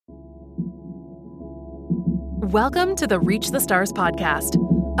Welcome to the Reach the Stars podcast,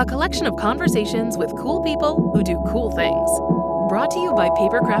 a collection of conversations with cool people who do cool things. Brought to you by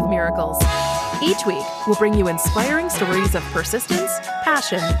Papercraft Miracles. Each week, we'll bring you inspiring stories of persistence,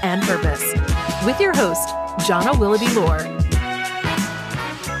 passion, and purpose. With your host, Jonna Willoughby Lohr.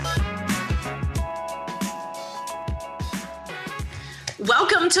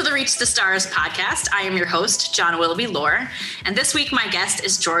 Welcome to the Reach the Stars podcast. I am your host, Jonna Willoughby Lohr, and this week my guest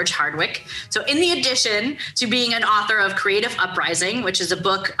is George Hardwick. So in the addition to being an author of Creative Uprising, which is a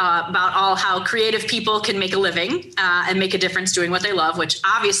book about all how creative people can make a living and make a difference doing what they love, which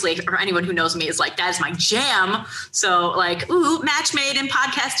obviously for anyone who knows me is like, that is my jam. So like, ooh, match made in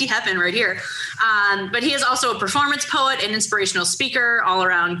podcasty heaven right here. But he is also a performance poet and inspirational speaker, all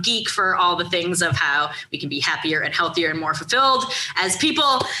around geek for all the things of how we can be happier and healthier and more fulfilled as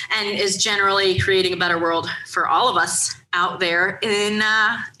people, and is generally creating a better world for all of us out there in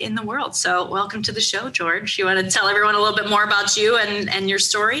the world. So welcome to the show, George. You want to tell everyone a little bit more about you and your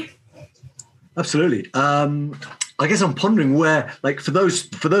story? Absolutely. I guess I'm pondering where, like, for those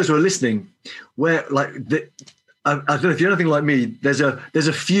who are listening, where, like, I don't know if you're anything like me, there's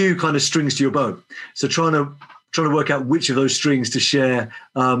a few kind of strings to your bow. So trying to work out which of those strings to share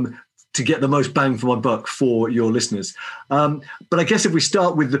to get the most bang for my buck for your listeners. But I guess if we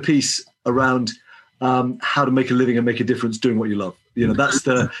start with the piece around how to make a living and make a difference doing what you love, you know, that's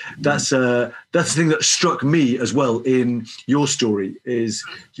the thing that struck me as well in your story is,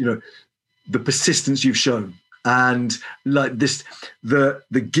 you know, the persistence you've shown and like this, the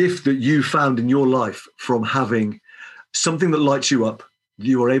gift that you found in your life from having something that lights you up.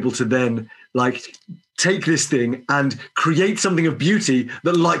 You are able to then like take this thing and create something of beauty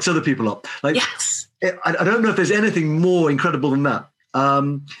that lights other people up. Like, yes. I don't know if there's anything more incredible than that.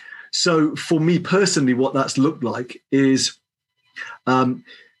 So for me personally, what that's looked like is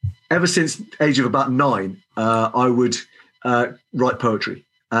ever since the age of about 9, I would write poetry.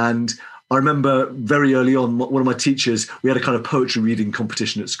 And I remember very early on, one of my teachers, we had a kind of poetry reading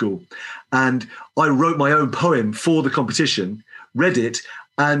competition at school. And I wrote my own poem for the competition, read it,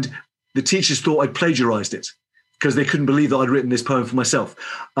 and the teachers thought I'd plagiarized it because they couldn't believe that I'd written this poem for myself.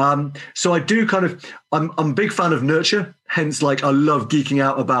 So I do I'm a big fan of nurture. Hence, like, I love geeking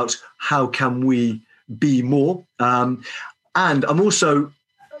out about how can we be more. And I'm also,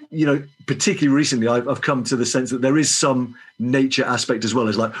 you know, particularly recently, I've come to the sense that there is some nature aspect as well.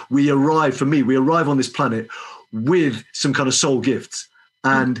 As like, we arrive on this planet with some kind of soul gifts.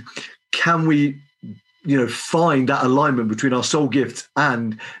 And can we, you know, find that alignment between our soul gifts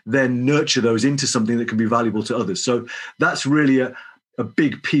and then nurture those into something that can be valuable to others. So that's really a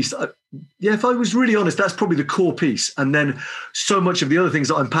big piece. If I was really honest, that's probably the core piece. And then so much of the other things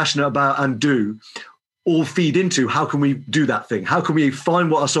that I'm passionate about and do all feed into how can we do that thing? How can we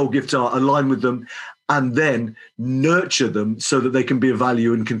find what our soul gifts are, align with them, and then nurture them so that they can be of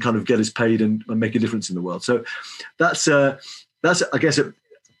value and can kind of get us paid and make a difference in the world. So that's I guess,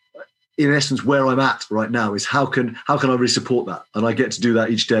 in essence, where I'm at right now is how can I really support that? And I get to do that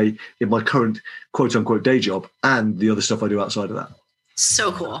each day in my current quote unquote day job and the other stuff I do outside of that.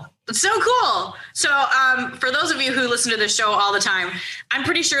 So cool. It's so cool. So for those of you who listen to this show all the time, I'm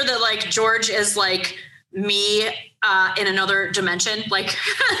pretty sure that like George is like me in another dimension. Like,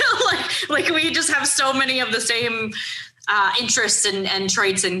 like we just have so many of the same interests and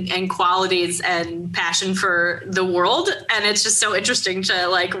traits and qualities and passion for the world. And it's just so interesting to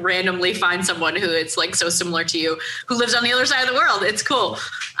like randomly find someone who it's like so similar to you, who lives on the other side of the world. It's cool.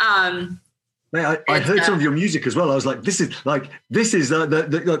 Mate, I heard some of your music as well. I was like, this is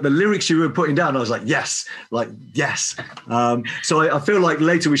the lyrics you were putting down. I was like, yes. So I feel like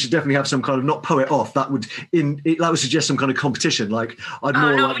later we should definitely have some kind of, not poet off. That would suggest some kind of competition. Like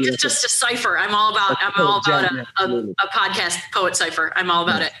just a cipher. I'm all about a podcast poet cipher. I'm all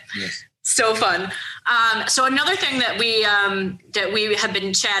about it. Yes. So fun. So another thing that we have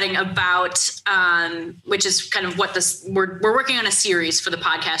been chatting about, which is kind of what we're working on a series for the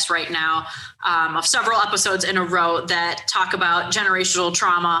podcast right now of several episodes in a row that talk about generational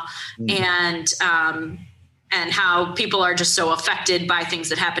trauma and how people are just so affected by things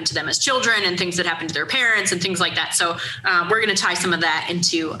that happen to them as children and things that happen to their parents and things like that. So we're going to tie some of that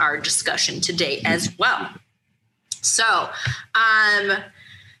into our discussion today as well. So,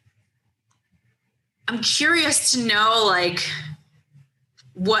 I'm curious to know, like,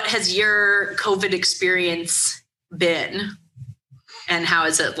 what has your COVID experience been and how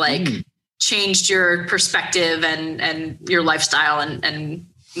has it like changed your perspective and your lifestyle and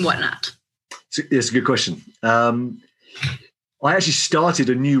whatnot? It's a good question. I actually started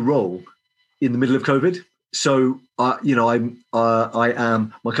a new role in the middle of COVID. I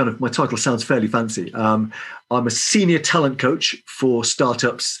am my title sounds fairly fancy. I'm a senior talent coach for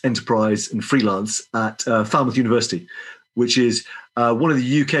startups, enterprise, and freelance at Falmouth University, which is one of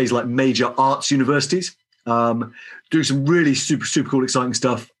the UK's like major arts universities. Doing some really super cool, exciting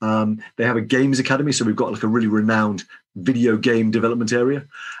stuff. They have a games academy, so we've got like a really renowned video game development area.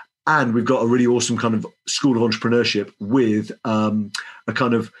 And we've got a really awesome kind of school of entrepreneurship with a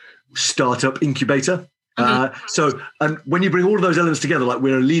kind of startup incubator. And when you bring all of those elements together, like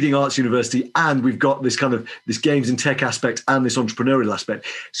we're a leading arts university and we've got this kind of this games and tech aspect and this entrepreneurial aspect,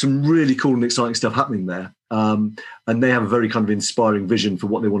 some really cool and exciting stuff happening there. And they have a very kind of inspiring vision for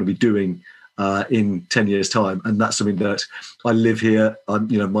what they want to be doing in 10 years' time. And that's something that I live here.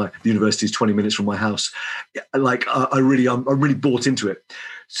 The university is 20 minutes from my house. Like I'm really bought into it.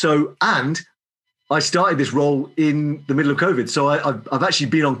 So, and I started this role in the middle of COVID. So I've actually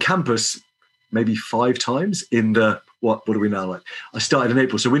been on campus maybe 5 times in the, what are we now like? I started in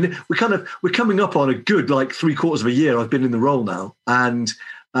April. So we're coming up on a good, like 3/4 of a year I've been in the role now. And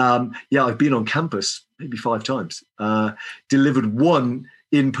I've been on campus maybe 5 times, delivered one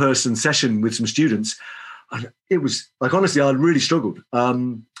in-person session with some students. And it was like, honestly, I really struggled.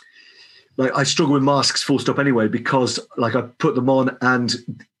 Like I struggle with masks full stop anyway, because like I put them on and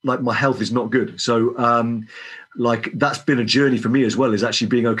like my health is not good. So like that's been a journey for me as well, is actually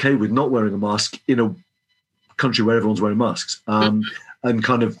being okay with not wearing a mask in a country where everyone's wearing masks. And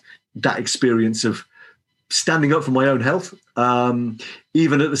kind of that experience of standing up for my own health,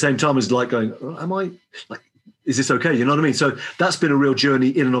 even at the same time as like going, am I like, is this okay? You know what I mean? So that's been a real journey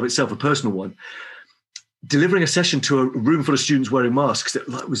in and of itself, a personal one. Delivering a session to a room full of students wearing masks, it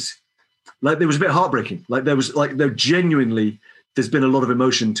was a bit heartbreaking. There's been a lot of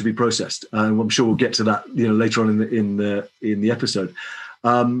emotion to be processed, and I'm sure we'll get to that, later on in the episode.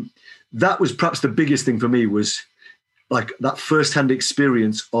 That was perhaps the biggest thing for me, was like that firsthand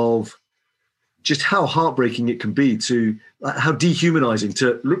experience of just how heartbreaking it can be, to how dehumanizing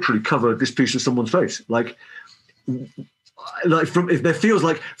to literally cover this piece of someone's face. If there feels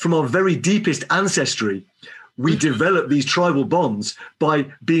like from our very deepest ancestry, we develop these tribal bonds by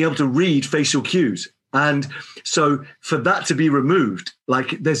being able to read facial cues. And so for that to be removed,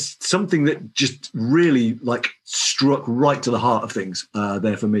 like there's something that just really like struck right to the heart of things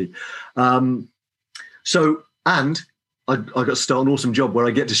there for me. And I got to start an awesome job where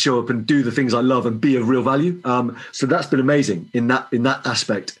I get to show up and do the things I love and be of real value. So that's been amazing in that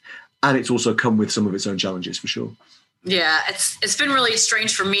aspect. And it's also come with some of its own challenges, for sure. Yeah, it's been really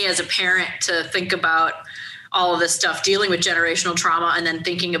strange for me as a parent to think about all of this stuff, dealing with generational trauma, and then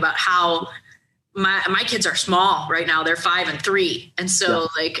thinking about how my kids are small right now. They're 5 and 3. And so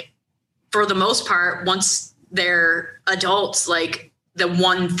like, for the most part, once they're adults, like the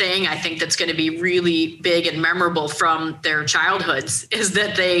one thing I think that's going to be really big and memorable from their childhoods is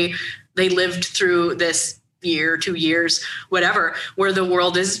that they lived through this year, 2 years, whatever, where the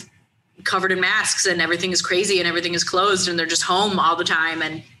world is covered in masks and everything is crazy and everything is closed and they're just home all the time.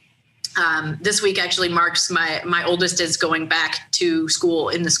 And this week actually marks my oldest is going back to school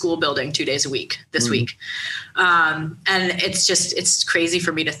in the school building 2 days a week this week. And it's crazy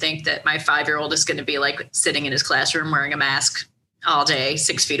for me to think that my 5-year-old is going to be like sitting in his classroom wearing a mask all day,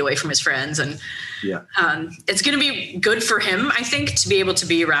 6 feet away from his friends. And it's going to be good for him, I think, to be able to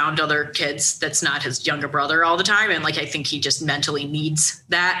be around other kids that's not his younger brother all the time. And like, I think he just mentally needs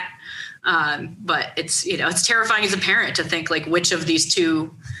that. But it's terrifying as a parent to think like which of these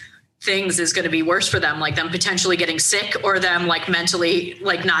two things is going to be worse for them, like them potentially getting sick or them like mentally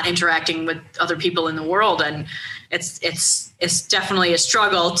like not interacting with other people in the world. And it's definitely a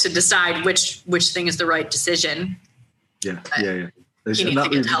struggle to decide which thing is the right decision. Yeah. He needs to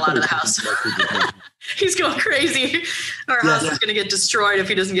get the hell out of the house. He's going crazy. Our house is going to get destroyed if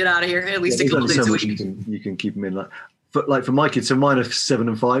he doesn't get out of here at least a couple days a week. You can keep him in. For my kids, so mine are 7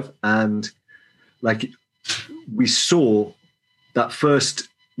 and 5, and like we saw that first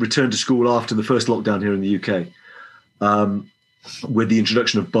return to school after the first lockdown here in the UK, with the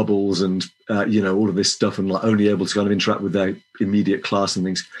introduction of bubbles and all of this stuff, and like only able to kind of interact with their immediate class and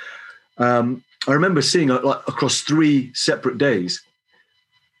things. I remember seeing like across 3 separate days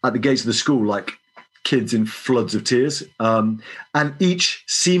at the gates of the school, like kids in floods of tears, and each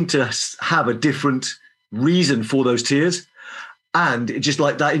seemed to have a different reason for those tears. And it just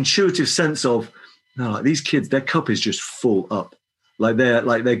like that intuitive sense of, no, like these kids, their cup is just full up.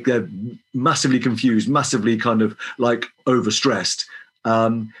 They're massively confused, massively kind of like overstressed.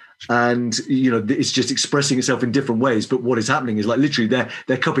 And and it's just expressing itself in different ways. But what is happening is like literally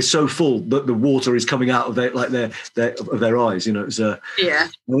their cup is so full that the water is coming out of their eyes. It's yeah.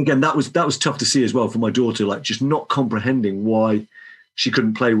 And again, that was tough to see as well for my daughter, like just not comprehending why she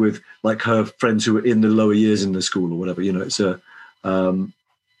couldn't play with like her friends who were in the lower years in the school or whatever. It's a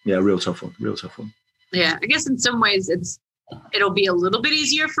real tough one. Yeah, I guess in some ways it'll be a little bit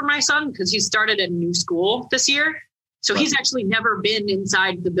easier for my son because he started a new school this year. So he's actually never been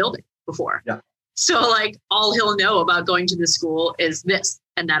inside the building before. Yeah. So like all he'll know about going to the school is this,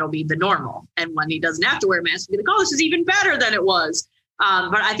 and that'll be the normal. And when he doesn't have to wear a mask, he'll be like, oh, this is even better than it was.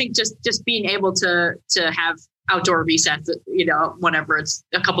 But I think just being able to have outdoor resets, whenever it's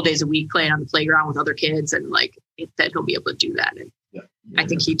a couple days a week playing on the playground with other kids, and like that he'll be able to do that. And I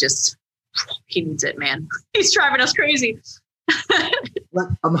think he needs it, man. He's driving us crazy.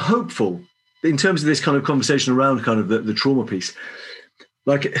 I'm hopeful in terms of this kind of conversation around kind of the trauma piece.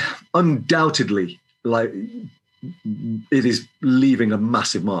 Like undoubtedly, like it is leaving a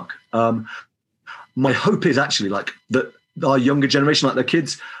massive mark. My hope is actually like that our younger generation, like their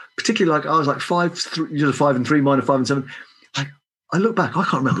kids, particularly like I was like 5 and 3, mine are 5 and 7. Like I look back, I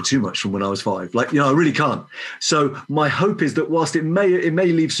can't remember too much from when I was 5. Like, I really can't. So my hope is that whilst it may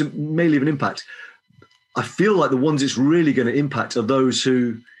leave an impact, I feel like the ones it's really going to impact are those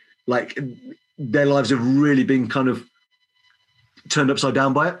who like their lives have really been kind of turned upside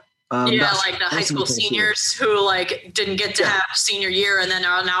down by it. Like the high school seniors who like didn't get to have senior year, and then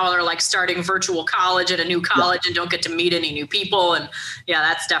now they're like starting virtual college at a new college and don't get to meet any new people. And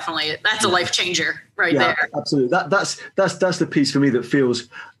that's a life changer there. Absolutely. That's the piece for me that feels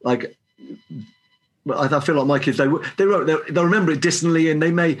like, I feel like my kids, they'll remember it distantly, and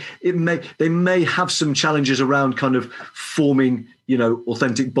they may have some challenges around kind of forming,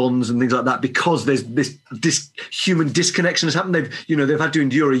 authentic bonds and things like that, because there's this human disconnection has happened. They've had to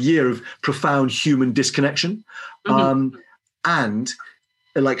endure a year of profound human disconnection. Mm-hmm. And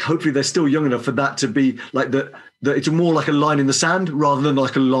like, hopefully they're still young enough for that to be like that it's more like a line in the sand rather than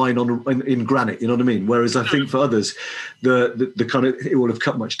like a line in granite. You know what I mean? Whereas I think for others, the kind of, it would have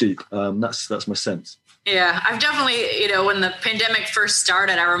cut much deep. That's my sense. Yeah, I've definitely, when the pandemic first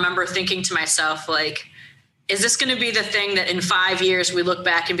started, I remember thinking to myself, like, is this going to be the thing that in 5 years we look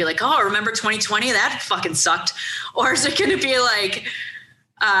back and be like, oh, remember 2020? That fucking sucked. Or is it going to be like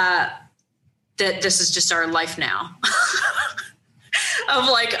that this is just our life now? Of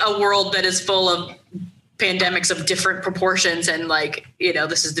like a world that is full of pandemics of different proportions, and like,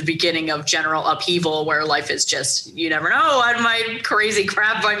 this is the beginning of general upheaval where life is just, you never know what might crazy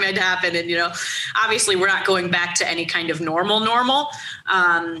crap might happen. And, obviously we're not going back to any kind of normal.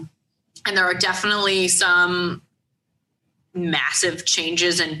 And there are definitely some massive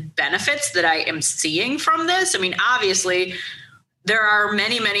changes and benefits that I am seeing from this. I mean, obviously there are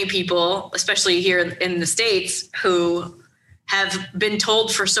many, many people, especially here in the States, who have been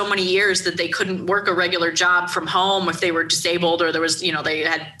told for so many years that they couldn't work a regular job from home if they were disabled, or there was, they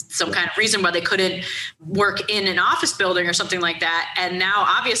had some kind of reason why they couldn't work in an office building or something like that. And now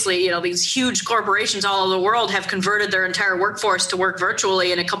obviously, these huge corporations all over the world have converted their entire workforce to work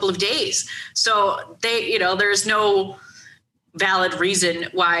virtually in a couple of days. So there's no valid reason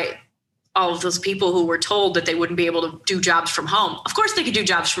why all of those people who were told that they wouldn't be able to do jobs from home, of course they could do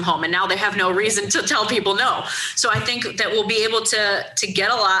jobs from home, and now they have no reason to tell people no. So I think that we'll be able to get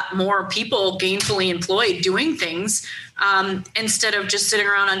a lot more people gainfully employed doing things instead of just sitting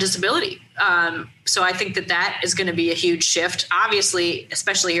around on disability. So I think that is going to be a huge shift. Obviously,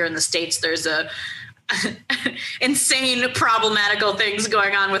 especially here in the States, there's a insane problematical things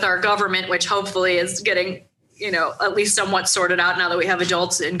going on with our government, which hopefully is getting at least somewhat sorted out now that we have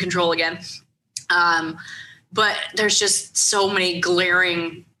adults in control again. But there's just so many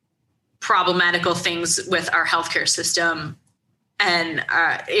glaring problematical things with our healthcare system, and,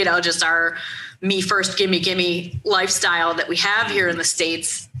 just our me first, gimme lifestyle that we have here in the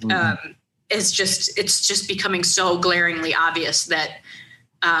States. It's just becoming so glaringly obvious that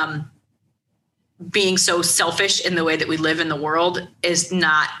being so selfish in the way that we live in the world is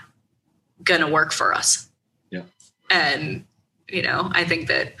not going to work for us. And, I think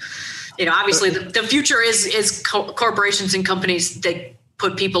that, obviously the future is corporations and companies that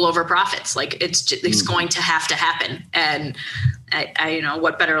put people over profits. Like it's going to have to happen. And I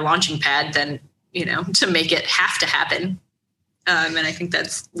what better launching pad than, to make it have to happen. And I think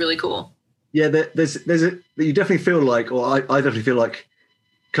that's really cool. Yeah. You definitely feel like, or I definitely feel like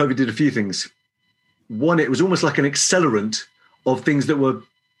COVID did a few things. One, it was almost like an accelerant of things that were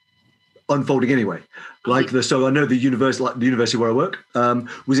unfolding anyway. So I know the university where I work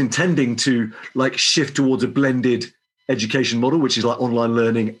was intending to like shift towards a blended education model, which is like online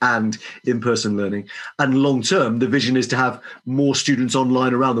learning and in-person learning. And long-term, the vision is to have more students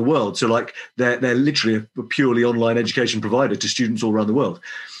online around the world. So like they're literally a purely online education provider to students all around the world.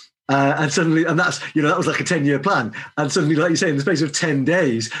 And suddenly, and that's, that was like a 10-year plan. And suddenly, like you say, in the space of 10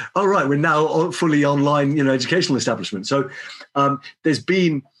 days, all right, we're now fully online, educational establishment. So there's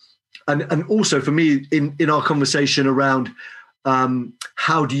been, and also for me in our conversation around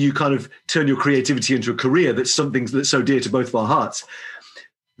how do you kind of turn your creativity into a career, that's something that's so dear to both of our hearts.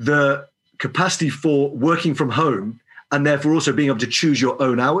 The capacity for working from home and therefore also being able to choose your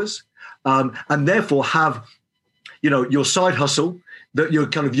own hours and therefore have, your side hustle that you're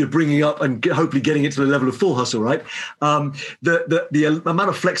bringing up and hopefully getting it to the level of full hustle, right? The amount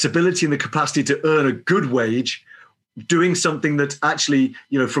of flexibility and the capacity to earn a good wage, doing something that actually,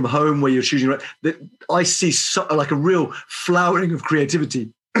 from home where you're choosing, right? That I see like a real flowering of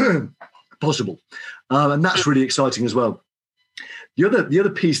creativity possible, and that's really exciting as well. The other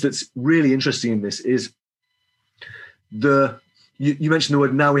piece that's really interesting in this is you mentioned the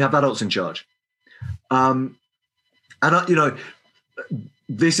word, now we have adults in charge, and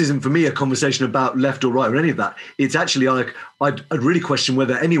this isn't for me a conversation about left or right or any of that. It's actually like I'd really question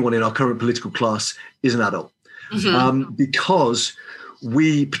whether anyone in our current political class is an adult, because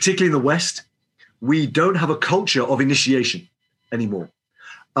we, particularly in the West, we don't have a culture of initiation anymore,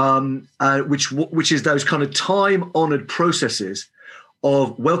 which is those kind of time-honored processes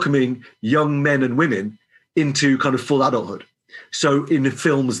of welcoming young men and women into kind of full adulthood. So in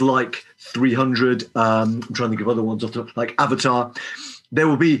films like 300, I'm trying to think of other ones, like Avatar, there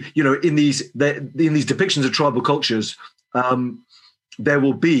will be, in these depictions of tribal cultures, there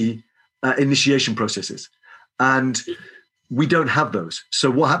will be initiation processes, and we don't have those.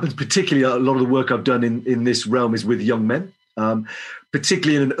 So what happens, particularly a lot of the work I've done in this realm is with young men,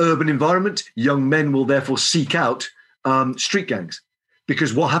 particularly in an urban environment. Young men will therefore seek out street gangs,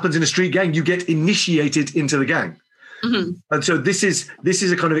 because what happens in a street gang, you get initiated into the gang. Mm-hmm. And so this is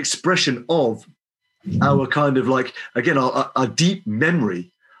a kind of expression of our kind of like, again, our deep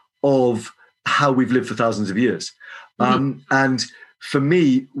memory of how we've lived for thousands of years. Mm-hmm. And for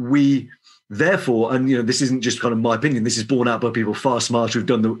me, we therefore, and this isn't just kind of my opinion, this is borne out by people far smarter who've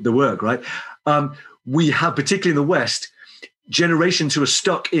done the work, right? We have, particularly in the West, generations who are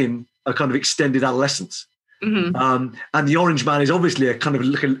stuck in a kind of extended adolescence. Mm-hmm. And the Orange Man is obviously a kind of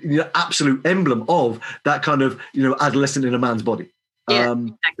like an absolute emblem of that kind of adolescent in a man's body. Yeah,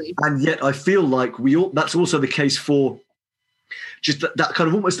 exactly. And yet I feel like that's also the case for just that kind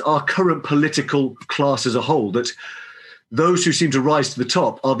of almost our current political class as a whole, that those who seem to rise to the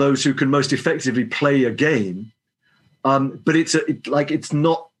top are those who can most effectively play a game. But it's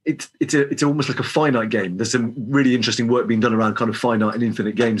almost like a finite game. There's some really interesting work being done around kind of finite and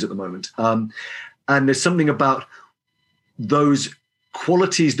infinite games at the moment. And there's something about those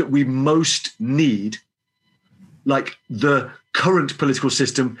qualities that we most need, like the current political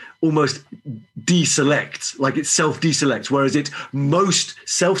system almost deselects, like it self-deselects, whereas it most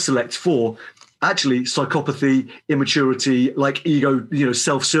self-selects for actually psychopathy, immaturity, like ego,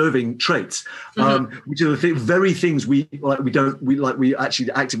 self-serving traits, mm-hmm. Which are the very things we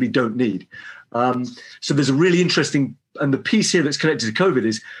actually actively don't need. So there's a really interesting, and the piece here that's connected to COVID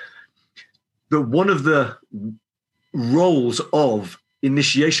is that one of the roles of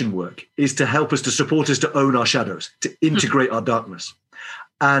initiation work is to help us, to support us, to own our shadows, to integrate our darkness.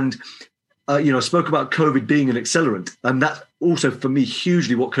 And, I spoke about COVID being an accelerant. And that's also, for me,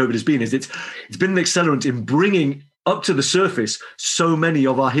 hugely what COVID has been, is it's been an accelerant in bringing up to the surface so many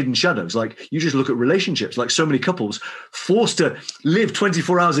of our hidden shadows. Like, you just look at relationships, like so many couples forced to live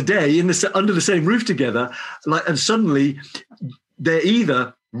 24 hours a day under the same roof together. And suddenly they're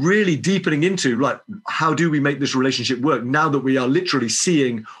either really deepening into, like, how do we make this relationship work now that we are literally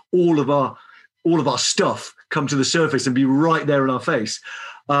seeing all of our stuff come to the surface and be right there in our face.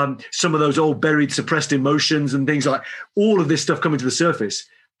 Some of those old buried, suppressed emotions and things, like all of this stuff coming to the surface.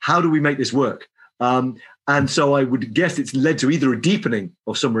 How do we make this work? And so I would guess it's led to either a deepening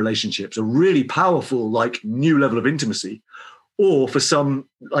of some relationships, a really powerful, like, new level of intimacy, or for some,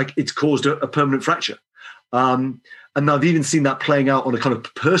 like, it's caused a permanent fracture. And I've even seen that playing out on a kind of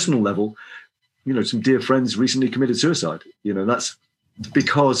personal level. Some dear friends recently committed suicide. That's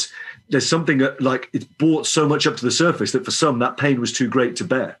because there's something that, like, it's brought so much up to the surface that for some that pain was too great to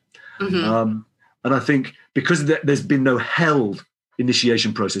bear. Mm-hmm. And I think because there's been no held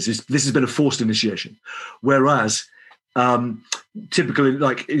initiation process, this has been a forced initiation. Whereas typically,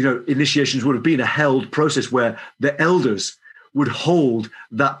 like, initiations would have been a held process where the elders would hold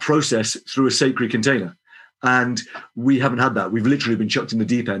that process through a sacred container. And we haven't had that. We've literally been chucked in the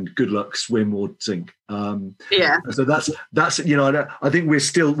deep end. Good luck, swim or sink. So that's I think we're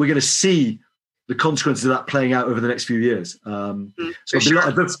going to see the consequences of that playing out over the next few years. So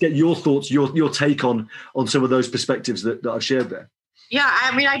I'd love to get your thoughts, your take on some of those perspectives that I've shared there. Yeah,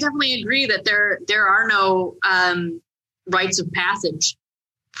 I mean, I definitely agree that there are no rites of passage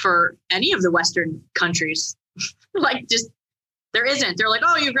for any of the Western countries. Like, just there isn't. They're like,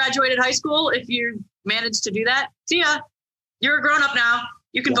 oh, you graduated high school. If you managed to do that, see ya. You're a grown up now.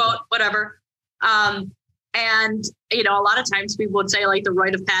 You can vote, whatever. And, a lot of times people would say like the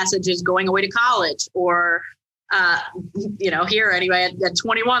rite of passage is going away to college or, here anyway, at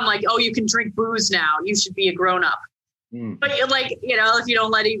 21, like, oh, you can drink booze now. You should be a grown up. But if you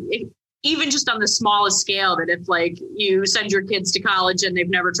don't let even just on the smallest scale, that if like you send your kids to college and they've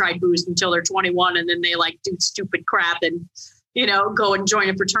never tried booze until they're 21 and then they like do stupid crap and, go and join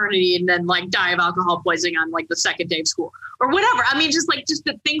a fraternity and then like die of alcohol poisoning on like the second day of school or whatever. I mean, just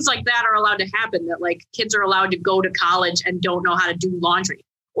that things like that are allowed to happen, that like kids are allowed to go to college and don't know how to do laundry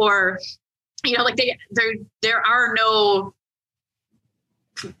or, like there are no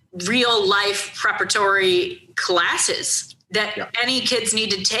real life preparatory classes that any kids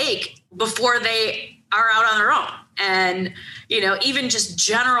need to take before they are out on their own. And, even just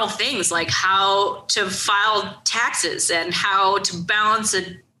general things like how to file taxes and how to balance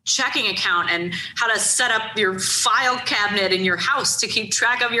a checking account and how to set up your file cabinet in your house to keep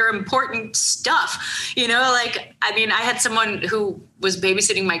track of your important stuff. I had someone who was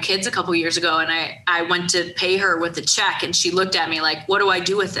babysitting my kids a couple years ago, and I went to pay her with a check and she looked at me like, what do I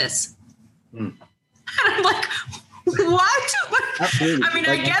do with this? And I'm like, what? Absolutely. I mean,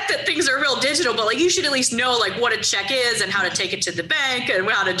 I get that things are real digital, but like you should at least know like what a check is and how to take it to the bank and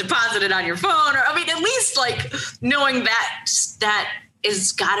how to deposit it on your phone. Or at least like knowing that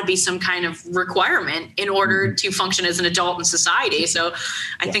is got to be some kind of requirement in order to function as an adult in society. So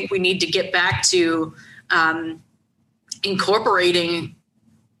I think we need to get back to incorporating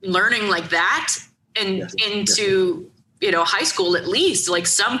learning like that and into, high school, at least like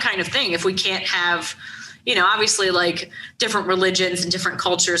some kind of thing. If we can't have, obviously like different religions and different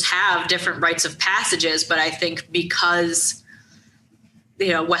cultures have different rites of passages, but I think because,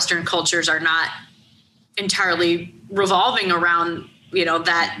 Western cultures are not entirely revolving around,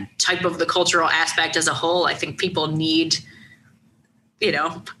 that type of the cultural aspect as a whole, I think people need,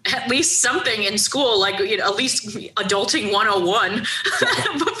 at least something in school, like, at least adulting 101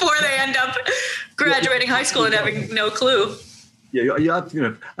 before they end up graduating high school and having no clue.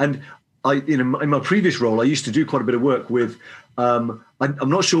 And I, in my previous role, I used to do quite a bit of work with, I'm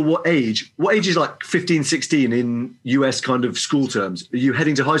not sure what age is like 15, 16 in US kind of school terms. Are you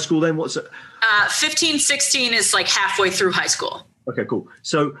heading to high school then? What's it? 15, 16 is like halfway through high school. Okay, cool.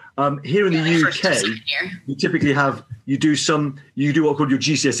 So here in the UK, you typically you do what's called your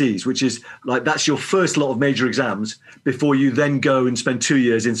GCSEs, which is like, that's your first lot of major exams before you then go and spend 2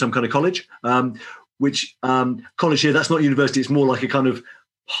 years in some kind of college, college here, that's not university. It's more like a kind of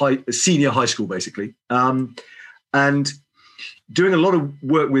senior high school, basically. And doing a lot of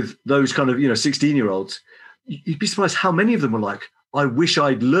work with those kind of, 16-year-olds, you'd be surprised how many of them were like, I wish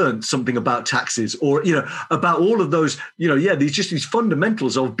I'd learned something about taxes or, about all of those, these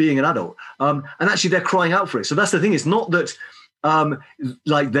fundamentals of being an adult. And actually they're crying out for it. So that's the thing. It's not that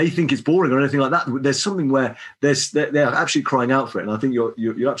like they think it's boring or anything like that. There's something where they're absolutely crying out for it. And I think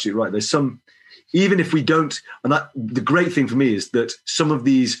you're absolutely right. There's some, even if we don't, and the great thing for me is that some of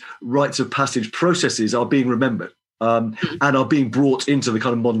these rites of passage processes are being remembered. And are being brought into the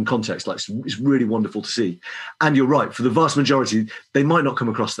kind of modern context. Like, it's really wonderful to see. And you're right, for the vast majority, they might not come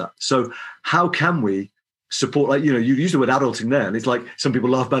across that. So how can we support, like, you use the word adulting there, and it's like some people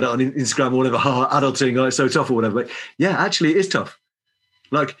laugh about it on Instagram or whatever, adulting, it's so tough or whatever. But yeah, actually it is tough.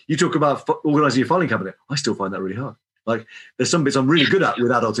 Like, you talk about organizing your filing cabinet. I still find that really hard. Like, there's some bits I'm really good at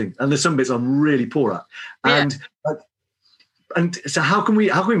with adulting, and there's some bits I'm really poor at. And so how can we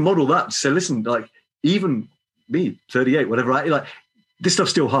model that? So listen, like, even me, 38, whatever, like, this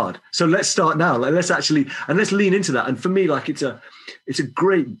stuff's still hard. So let's start now. Like, let's lean into that. And for me, like, it's a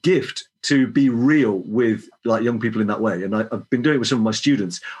great gift to be real with like young people in that way. And I've been doing it with some of my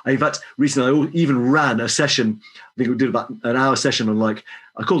students. In fact, recently I even ran a session. I think we did about an hour session on, like,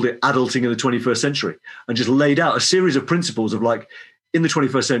 I called it Adulting in the 21st Century, and just laid out a series of principles of, like, in the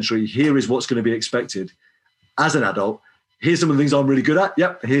 21st century, here is what's going to be expected as an adult. Here's some of the things I'm really good at.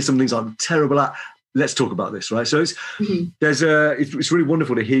 Yep. Here's some things I'm terrible at. Let's talk about this, right? So it's really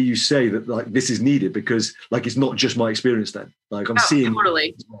wonderful to hear you say that, like, this is needed, because, like, it's not just my experience then. Like, I'm seeing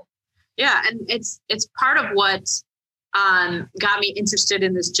totally. Yeah, and it's part of what got me interested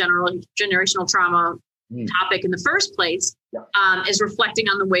in this generational trauma topic in the first place, is reflecting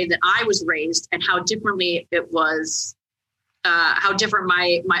on the way that I was raised and how differently it was, how different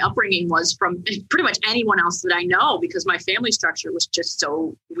my upbringing was from pretty much anyone else that I know, because my family structure was just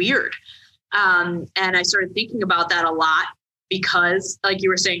so weird. And I started thinking about that a lot because, like you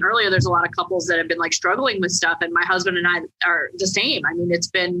were saying earlier, there's a lot of couples that have been like struggling with stuff. And my husband and I are the same. I mean,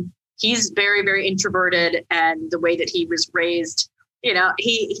 he's very, very introverted, and the way that he was raised, you know,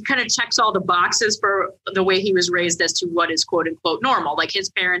 he kind of checks all the boxes for the way he was raised as to what is quote unquote normal. Like his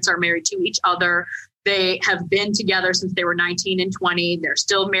parents are married to each other. They have been together since they were 19 and 20. They're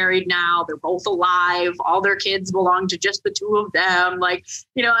still married now. They're both alive. All their kids belong to just the two of them. Like,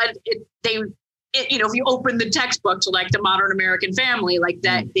 you know, you know, if you open the textbook to like the modern American family, like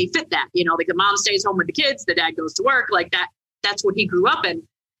that, they fit that, you know, like the mom stays home with the kids, the dad goes to work, like that's what he grew up in.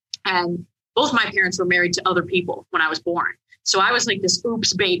 And both my parents were married to other people when I was born. So I was like this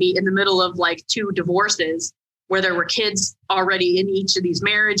oops baby in the middle of like 2 divorces where there were kids already in each of these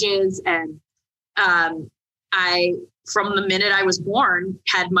marriages. And I, from the minute I was born,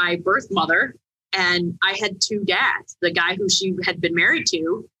 had my birth mother, and I had 2 dads. The guy who she had been married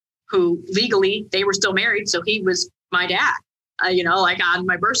to, who legally they were still married. So he was my dad, you know, like on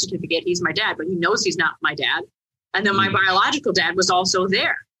my birth certificate, he's my dad, but he knows he's not my dad. And then my biological dad was also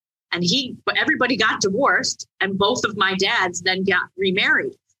there. And but everybody got divorced, and both of my dads then got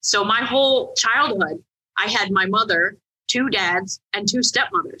remarried. So my whole childhood, I had my mother, 2 dads, and 2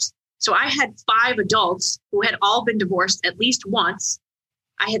 stepmothers. So I had 5 adults who had all been divorced at least once.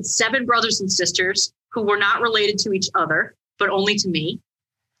 I had 7 brothers and sisters who were not related to each other, but only to me.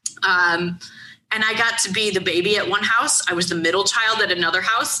 And I got to be the baby at one house. I was the middle child at another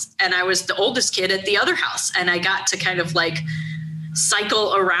house, and I was the oldest kid at the other house. And I got to kind of like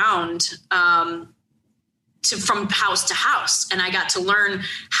cycle around from house to house. And I got to learn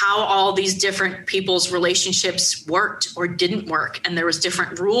how all these different people's relationships worked or didn't work. And there was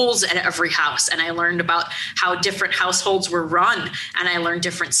different rules at every house. And I learned about how different households were run. And I learned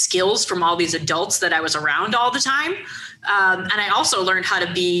different skills from all these adults that I was around all the time. And I also learned how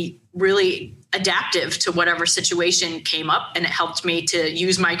to be really adaptive to whatever situation came up. And it helped me to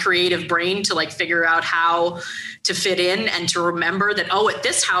use my creative brain to like figure out how to fit in and to remember that, oh, at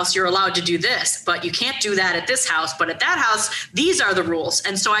this house, you're allowed to do this, but you can't do that at this house. But at that house, these are the rules.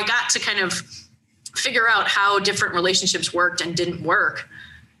 And so I got to kind of figure out how different relationships worked and didn't work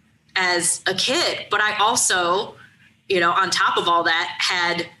as a kid. But I also, you know, on top of all that,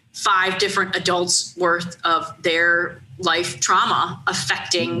 had 5 different adults worth of their life trauma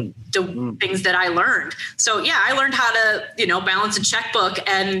affecting the things that I learned. So yeah, I learned how to, you know, balance a checkbook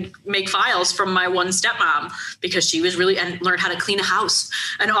and make files from my one stepmom, because she was and learned how to clean a house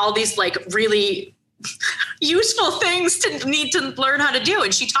and all these like really useful things to need to learn how to do.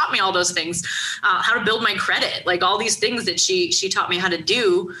 And she taught me all those things, how to build my credit, like all these things that she taught me how to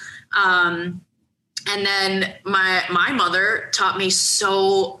do. And then my mother taught me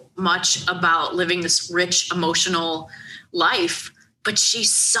so much about living this rich emotional life, but she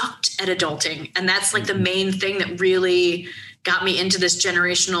sucked at adulting. And that's like the main thing that really got me into this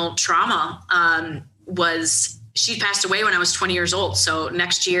generational trauma, was she passed away when I was 20 years old. So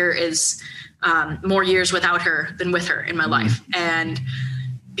next year is more years without her than with her in my life. And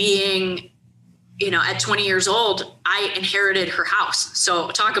being, you know, at 20 years old, I inherited her house. So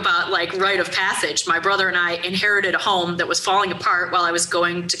talk about like rite of passage. My brother and I inherited a home that was falling apart while I was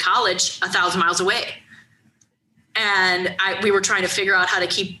going to college 1,000 miles away. And we were trying to figure out how to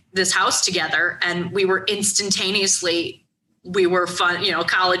keep this house together. And we were fun, you know,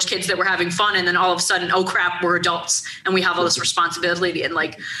 college kids that were having fun. And then all of a sudden, oh crap, we're adults and we have all this responsibility. And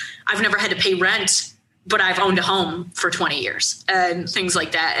like, I've never had to pay rent, but I've owned a home for 20 years and things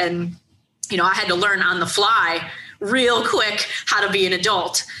like that. And, you know, I had to learn on the fly real quick how to be an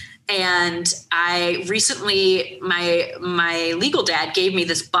adult. And I recently, my legal dad gave me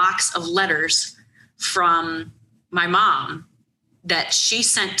this box of letters from my mom that she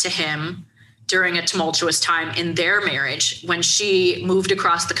sent to him during a tumultuous time in their marriage when she moved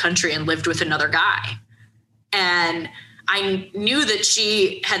across the country and lived with another guy. And I knew that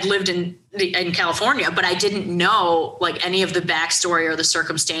she had lived in California, but I didn't know like any of the backstory or the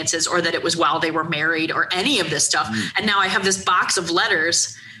circumstances, or that it was while they were married or any of this stuff. And now I have this box of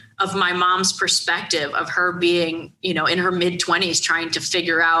letters of my mom's perspective of her being, you know, in her mid-20s, trying to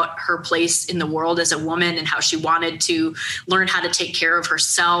figure out her place in the world as a woman and how she wanted to learn how to take care of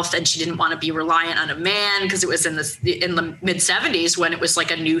herself. And she didn't want to be reliant on a man, because it was in the mid-70s when it was like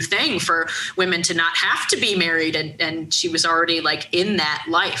a new thing for women to not have to be married. And she was already like in that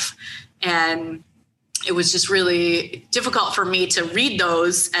life. And it was just really difficult for me to read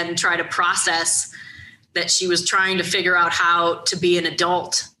those and try to process that she was trying to figure out how to be an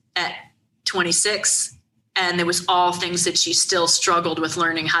adult at 26. And there was all things that she still struggled with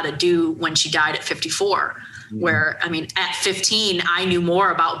learning how to do when she died at 54. Where, I mean, at 15, I knew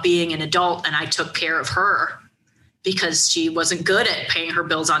more about being an adult and I took care of her because she wasn't good at paying her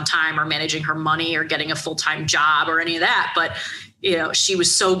bills on time or managing her money or getting a full-time job or any of that. But, you know, she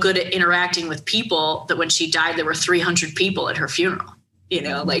was so good at interacting with people that when she died, there were 300 people at her funeral, you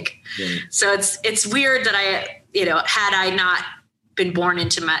know, like, so it's weird that I, you know, had I not been born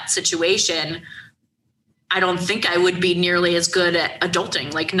into that situation, I don't think I would be nearly as good at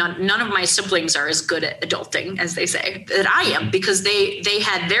adulting. Like none of my siblings are as good at adulting as they say that I am, because they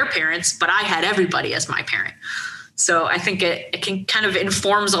had their parents, but I had everybody as my parent. So I think it can kind of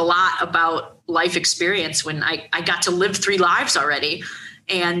informs a lot about life experience when I got to live 3 lives already.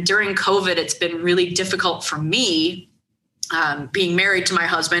 And during COVID, it's been really difficult for me being married to my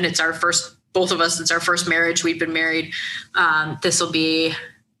husband. It's our first, both of us, it's our first marriage. We've been married. This will be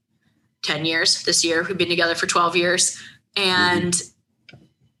 10 years this year. We've been together for 12 years. And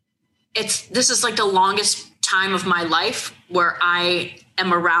this is like the longest time of my life where I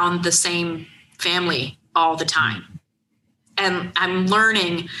am around the same family all the time. And I'm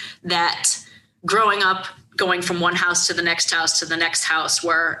learning that growing up, going from one house to the next house to the next house,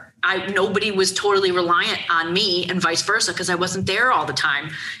 where nobody was totally reliant on me and vice versa, because I wasn't there all the time.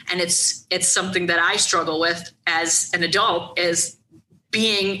 And it's something that I struggle with as an adult, is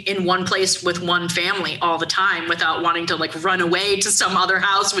being in one place with one family all the time without wanting to like run away to some other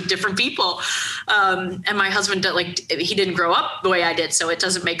house with different people. And my husband, he didn't grow up the way I did. So it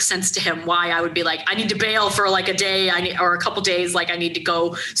doesn't make sense to him why I would be like, I need to bail for like a day or a couple days. Like I need to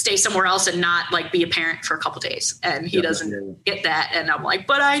go stay somewhere else and not like be a parent for a couple days. And he doesn't get that. And I'm like,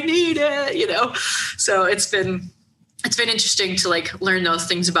 but I need it, you know? So it's been interesting to like learn those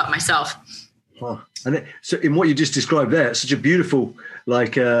things about myself. Huh. And so in what you just described there, such a beautiful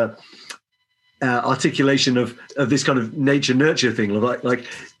like articulation of this kind of nature nurture thing, like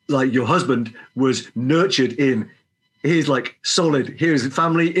your husband was nurtured in, here's like solid, here's the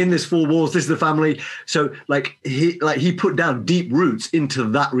family in this 4 walls, this is the family. So like he put down deep roots into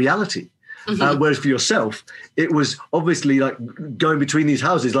that reality. Whereas for yourself, it was obviously like going between these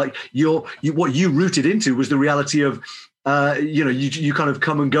houses, like what you rooted into was the reality of you kind of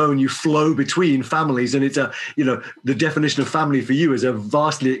come and go and you flow between families, and it's the definition of family for you is a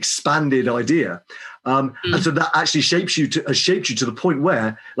vastly expanded idea, and so that actually shapes you to the point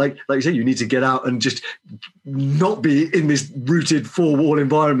where, like you say, you need to get out and just not be in this rooted 4-wall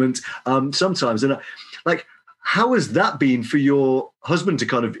environment sometimes. And like, how has that been for your husband to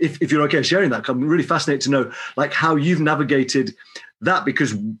kind of, if you're okay sharing that? I'm really fascinated to know like how you've navigated that,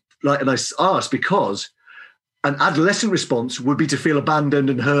 because like, and I asked because an adolescent response would be to feel abandoned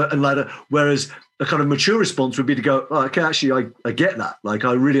and hurt and like whereas a kind of mature response would be to go, oh, okay, actually, I get that. Like,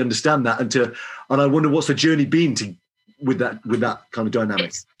 I really understand that. And I wonder what's the journey been with that kind of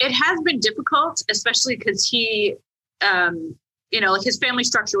dynamic. It has been difficult, especially because he, like his family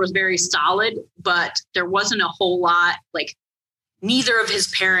structure was very solid, but there wasn't a whole lot, like neither of his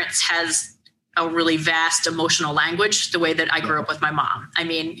parents has a really vast emotional language the way that I grew up with my mom. I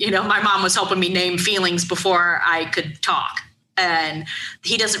mean, my mom was helping me name feelings before I could talk, and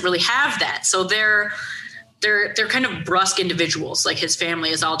he doesn't really have that. So they're kind of brusque individuals. Like his family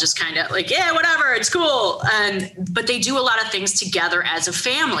is all just kind of like, yeah, whatever, it's cool. But they do a lot of things together as a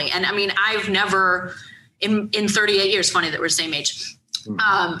family. And I mean, I've never in 38 years, funny that we're the same age.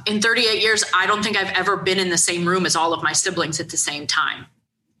 In 38 years, I don't think I've ever been in the same room as all of my siblings at the same time,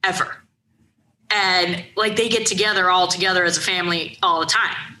 ever. And like they get all together as a family all the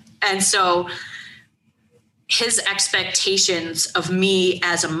time. And so his expectations of me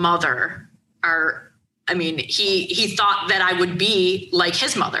as a mother are, I mean, he thought that I would be like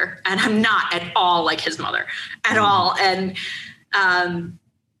his mother, and I'm not at all like his mother at all. And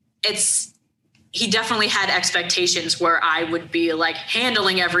he definitely had expectations where I would be like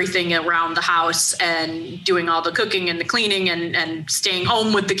handling everything around the house and doing all the cooking and the cleaning and staying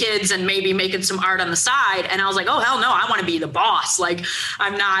home with the kids and maybe making some art on the side. And I was like, oh, hell no, I want to be the boss. Like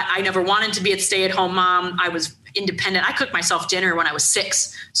I never wanted to be a stay-at-home mom. I was independent. I cooked myself dinner when I was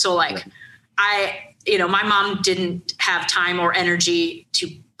 6. So like my mom didn't have time or energy to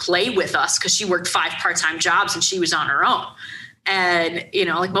play with us because she worked 5 part-time jobs and she was on her own. And,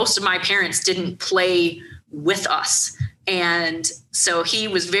 like most of my parents didn't play with us. And so he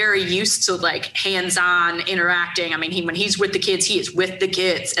was very used to like hands-on interacting. I mean, when he's with the kids, he is with the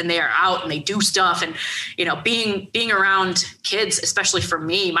kids and they are out and they do stuff. And, being around kids, especially for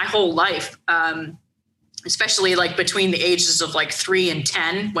me, my whole life, especially like between the ages of like 3 and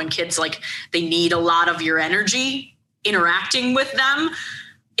 10, when kids like they need a lot of your energy interacting with them,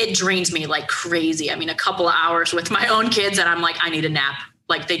 it drains me like crazy. I mean, a couple of hours with my own kids and I'm like, I need a nap.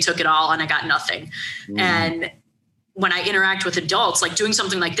 Like they took it all and I got nothing. And when I interact with adults, like doing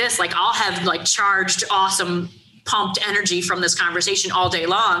something like this, like I'll have like charged, awesome, pumped energy from this conversation all day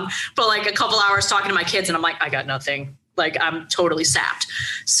long, but like a couple hours talking to my kids and I'm like, I got nothing. Like I'm totally sapped.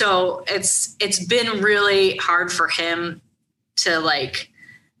 So it's been really hard for him to like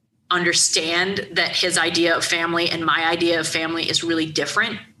understand that his idea of family and my idea of family is really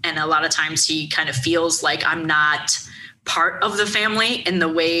different. And a lot of times he kind of feels like I'm not part of the family in the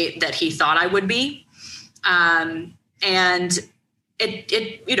way that he thought I would be. And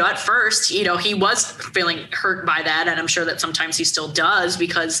it, at first, he was feeling hurt by that. And I'm sure that sometimes he still does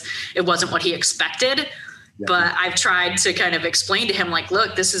because it wasn't what he expected. Yeah. But I've tried to kind of explain to him like,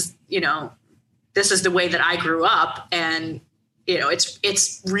 look, this is the way that I grew up. And,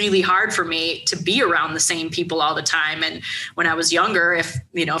 it's really hard for me to be around the same people all the time. And when I was younger, if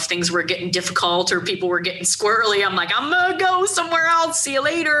things were getting difficult or people were getting squirrely, I'm like, I'm going to go somewhere else. See you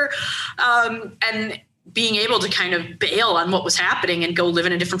later. And being able to kind of bail on what was happening and go live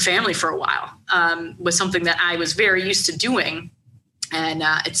in a different family for a while was something that I was very used to doing. And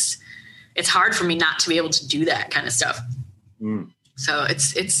it's hard for me not to be able to do that kind of stuff. So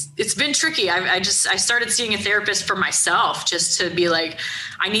it's been tricky. I started seeing a therapist for myself just to be like,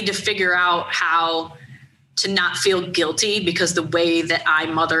 I need to figure out how to not feel guilty because the way that I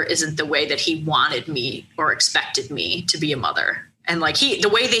mother isn't the way that he wanted me or expected me to be a mother. And like the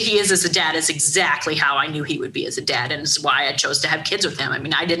way that he is as a dad is exactly how I knew he would be as a dad. And it's why I chose to have kids with him. I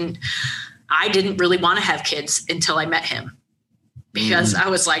mean, I didn't really want to have kids until I met him because I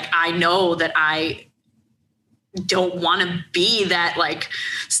was like, I know that I don't want to be that like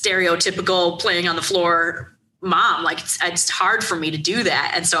stereotypical playing on the floor mom. Like it's hard for me to do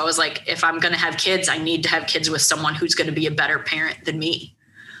that. And so I was like, if I'm going to have kids, I need to have kids with someone who's going to be a better parent than me.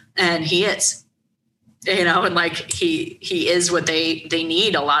 And he is, and like he is what they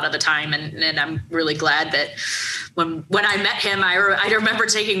need a lot of the time. And I'm really glad that when I met him, I remember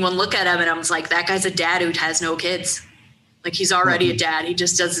taking one look at him and I was like, that guy's a dad who has no kids. Like he's already a dad. He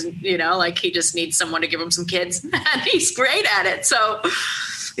just doesn't, like he just needs someone to give him some kids and he's great at it. So,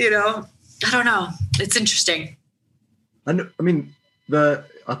 I don't know. It's interesting. And I mean, I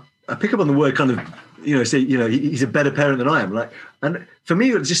pick up on the word kind of, say, he's a better parent than I am. Like, and for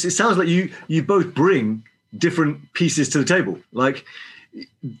me, it sounds like you both bring different pieces to the table. Like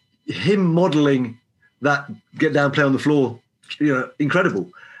him modeling that get down, play on the floor,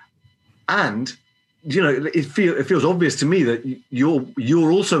 incredible. And it feels obvious to me that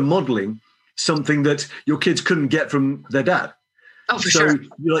you're also modeling something that your kids couldn't get from their dad. Oh, for sure.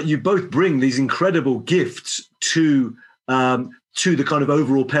 So you both bring these incredible gifts to the kind of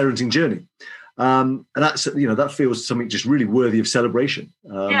overall parenting journey, and that's that feels something just really worthy of celebration.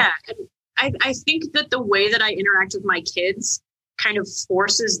 Yeah, I think that the way that I interact with my kids kind of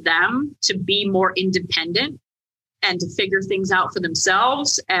forces them to be more independent and to figure things out for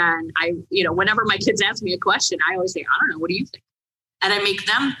themselves. And I, whenever my kids ask me a question, I always say, I don't know, what do you think? And I make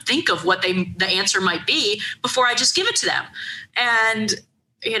them think of what the answer might be before I just give it to them. And,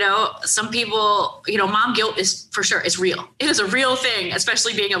 some people, mom guilt is for sure, it's real. It is a real thing,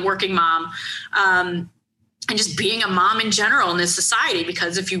 especially being a working mom. And just being a mom in general in this society,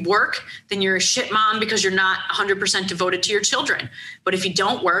 because if you work, then you're a shit mom because you're not 100% devoted to your children. But if you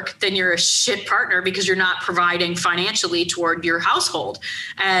don't work, then you're a shit partner because you're not providing financially toward your household.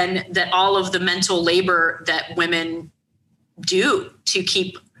 And that all of the mental labor that women do to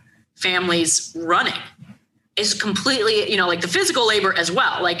keep families running is completely, like the physical labor as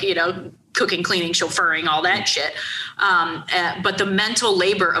well, like, cooking, cleaning, chauffeuring, all that shit. But the mental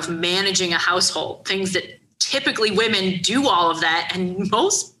labor of managing a household, things that typically women do all of that. And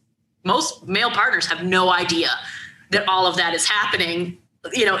most male partners have no idea that all of that is happening,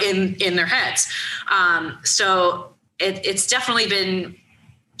 in their heads. So it's definitely been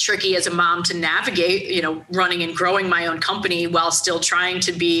tricky as a mom to navigate, running and growing my own company while still trying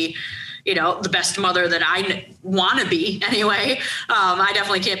to be, the best mother that I want to be anyway. I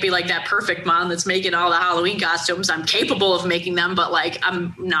definitely can't be like that perfect mom that's making all the Halloween costumes. I'm capable of making them, but like,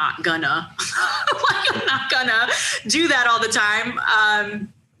 I'm not gonna do that all the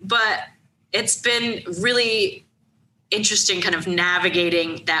time. But it's been really interesting kind of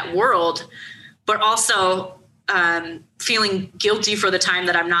navigating that world, but also feeling guilty for the time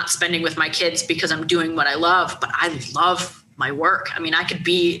that I'm not spending with my kids because I'm doing what I love, but I love my work. I mean, I could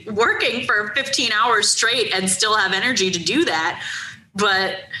be working for 15 hours straight and still have energy to do that.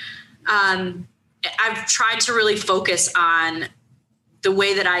 But I've tried to really focus on the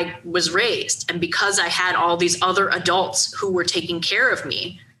way that I was raised. And because I had all these other adults who were taking care of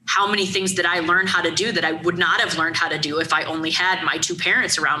me, how many things did I learn how to do that I would not have learned how to do if I only had my two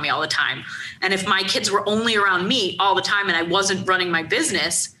parents around me all the time? And if my kids were only around me all the time and I wasn't running my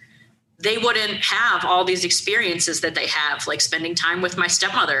business, they wouldn't have all these experiences that they have, like spending time with my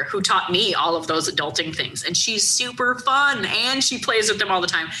stepmother, who taught me all of those adulting things. And she's super fun and she plays with them all the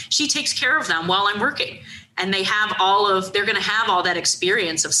time. She takes care of them while I'm working. And they're going to have all that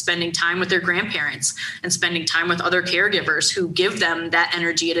experience of spending time with their grandparents and spending time with other caregivers who give them that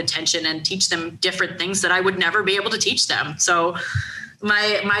energy and attention and teach them different things that I would never be able to teach them. So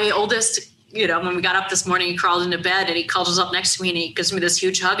my oldest, when we got up this morning, he crawled into bed and he cuddles up next to me and he gives me this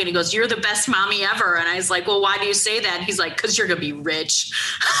huge hug and he goes, "You're the best mommy ever." And I was like, "Well, why do you say that?" And he's like, "'Cause you're going to be rich."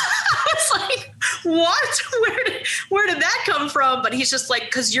 I was like, "What? Where did that come from?" But he's just like,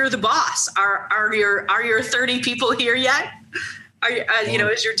 "'Cause you're the boss. Are your 30 people here yet?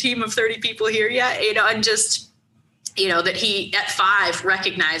 Is your team of 30 people here yet?" And just, that he at 5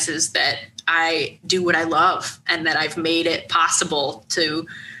 recognizes that I do what I love and that I've made it possible to,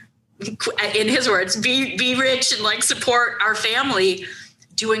 in his words, be rich and like support our family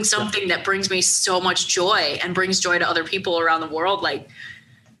doing something that brings me so much joy and brings joy to other people around the world. Like,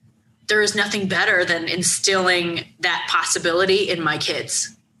 there is nothing better than instilling that possibility in my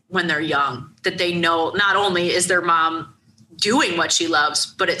kids when they're young, that they know not only is their mom doing what she loves,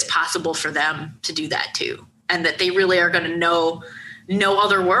 but it's possible for them to do that too. And that they really are going to know no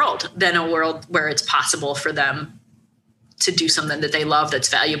other world than a world where it's possible for them to do something that they love, that's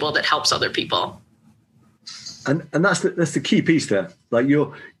valuable, that helps other people. And that's the key piece there. Like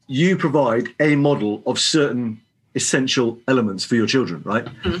you provide a model of certain essential elements for your children, right?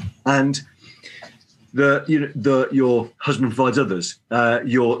 Mm-hmm. And your husband provides others.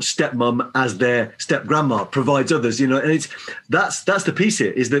 Your stepmom as their step grandma provides others. And that's the piece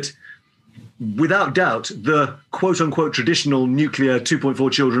here, is that without doubt the quote unquote traditional nuclear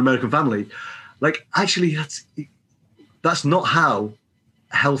 2.4 children American family, like actually that's not how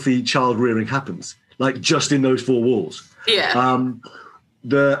healthy child rearing happens, like just in those 4 walls. Yeah.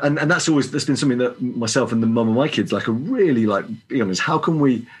 And that's been something that myself and the mum of my kids like are really like, is how can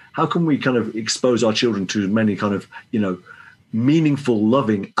we kind of expose our children to as many kind of, meaningful,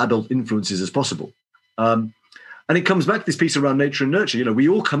 loving adult influences as possible. And it comes back to this piece around nature and nurture. We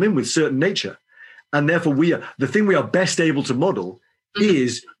all come in with certain nature, and therefore the thing we are best able to model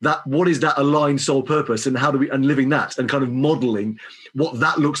is that, what is that aligned soul purpose, and how do we, and living that and kind of modeling what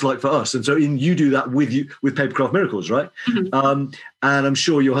that looks like for us. And so you do that with Papercraft Miracles, right? Mm-hmm. And I'm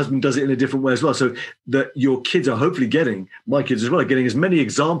sure your husband does it in a different way as well. So that your kids are hopefully my kids as well, are getting as many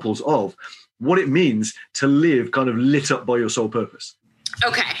examples of what it means to live kind of lit up by your soul purpose.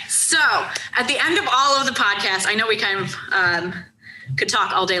 Okay. So at the end of all of the podcasts, I know we kind of, could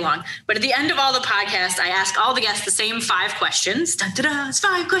talk all day long, but at the end of all the podcasts, I ask all the guests the same 5 questions. Dun, dun, dun, it's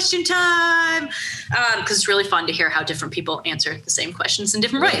 5 question time. Because it's really fun to hear how different people answer the same questions in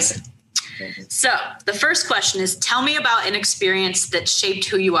different ways. So the first question is, tell me about an experience that shaped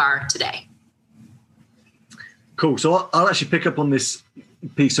who you are today. Cool. So I'll actually pick up on this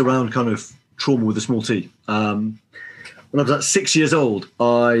piece around kind of trauma with a small t. When I was at 6 years old,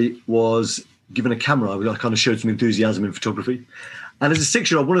 I was given a camera. I kind of showed some enthusiasm in photography. And as a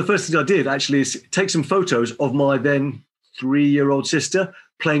 6-year-old, one of the first things I did actually is take some photos of my then 3-year-old sister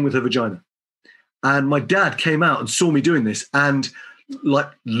playing with her vagina. And my dad came out and saw me doing this and like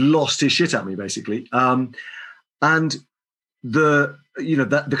lost his shit at me, basically. And the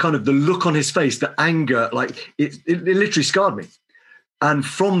kind of the look on his face, the anger, like it literally scarred me. And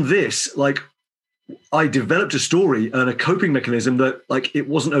from this, like, I developed a story and a coping mechanism that like it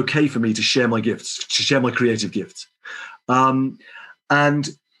wasn't okay for me to share my gifts, to share my creative gifts. And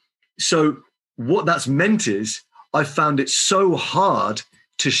so what that's meant is I found it so hard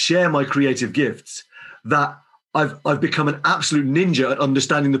to share my creative gifts that I've become an absolute ninja at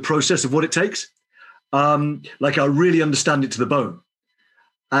understanding the process of what it takes. Like I really understand it to the bone.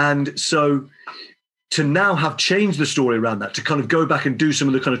 And so to now have changed the story around that, to kind of go back and do some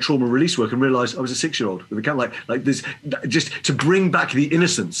of the kind of trauma release work and realize I was a 6-year-old with a camera, like this, just to bring back the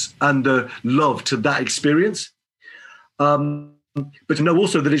innocence and the love to that experience. But to know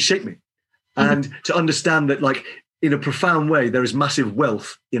also that it shaped me, and to understand that like in a profound way, there is massive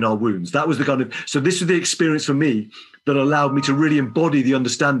wealth in our wounds. That was the kind of, so this was the experience for me that allowed me to really embody the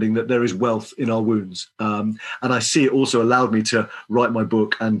understanding that there is wealth in our wounds. And I see it also allowed me to write my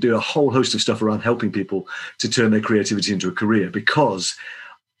book and do a whole host of stuff around helping people to turn their creativity into a career, because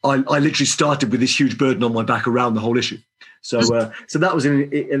I literally started with this huge burden on my back around the whole issue. So that was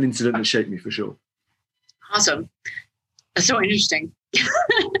an incident that shaped me for sure. Awesome. That's so interesting.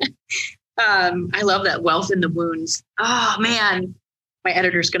 I love that, wealth in the wounds. Oh man, my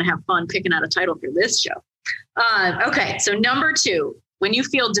editor's going to have fun picking out a title for this show. Okay, so number 2, when you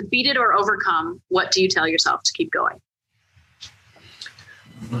feel defeated or overcome, what do you tell yourself to keep going?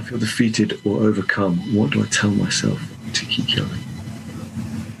 When I feel defeated or overcome, what do I tell myself to keep going?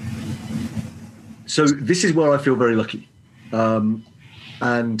 So this is where I feel very lucky.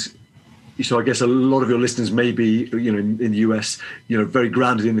 And so I guess a lot of your listeners may be, in the US, very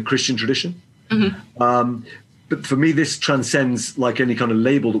grounded in the Christian tradition. Mm-hmm. But for me, this transcends like any kind of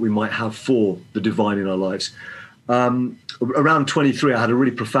label that we might have for the divine in our lives. Around 23, I had a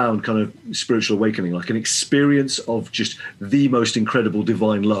really profound kind of spiritual awakening, like an experience of just the most incredible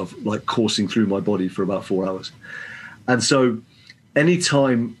divine love, like coursing through my body for about 4 hours. And so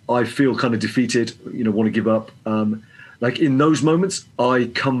anytime I feel kind of defeated, want to give up, like in those moments,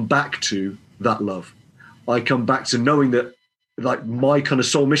 I come back to that love. I come back to knowing that like my kind of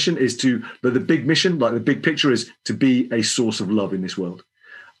soul mission is to, the big mission, like the big picture is to be a source of love in this world.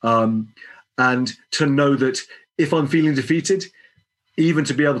 And to know that if I'm feeling defeated, even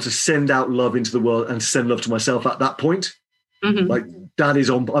to be able to send out love into the world and send love to myself at that point, mm-hmm. like that is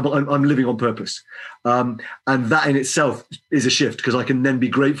I'm living on purpose. And that in itself is a shift because I can then be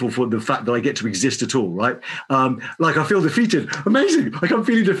grateful for the fact that I get to exist at all, right? Like I feel defeated, amazing. Like I'm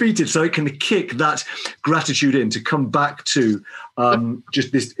feeling defeated. So it can kick that gratitude in to come back to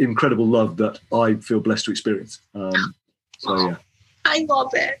just this incredible love that I feel blessed to experience. So yeah. I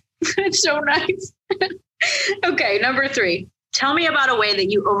love it. It's so nice. Okay, number 3. Tell me about a way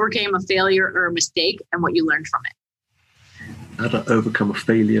that you overcame a failure or a mistake and what you learned from it. How did I overcome a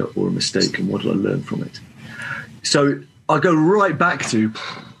failure or a mistake and what did I learn from it? So I go right back to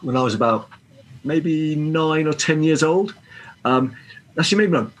when I was about maybe 9 or 10 years old. Actually,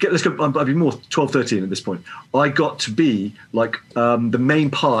 maybe no. Let's go. I'd be more 12, 13 at this point. I got to be like the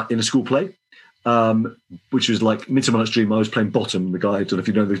main part in a school play. Which was like Midsummer Night's Dream. I was playing Bottom, the guy, I don't know if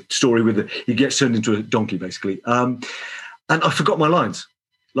you know the story he gets turned into a donkey, basically. And I forgot my lines.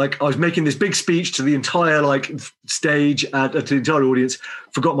 Like I was making this big speech to the entire like stage and to the entire audience,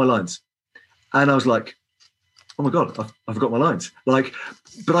 forgot my lines. And I was like, oh my God, I forgot my lines. Like,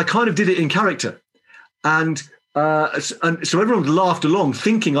 but I kind of did it in character. And so everyone laughed along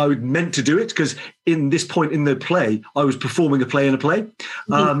thinking I would meant to do it because in this point in the play, I was performing a play in a play.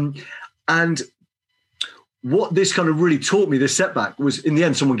 Mm-hmm. And what this kind of really taught me, this setback, was in the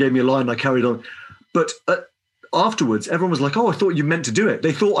end, someone gave me a line and I carried on. But afterwards, everyone was like, oh, I thought you meant to do it.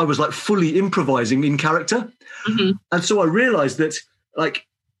 They thought I was like fully improvising in character. Mm-hmm. And so I realized that like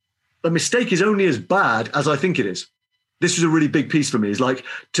a mistake is only as bad as I think it is. This was a really big piece for me, is like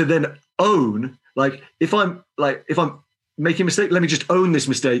to then own, like if I'm making a mistake, let me just own this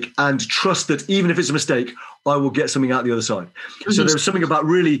mistake and trust that even if it's a mistake, I will get something out the other side. Mm-hmm. So there's something about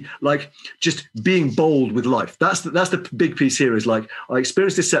really like just being bold with life. That's the big piece here, is like I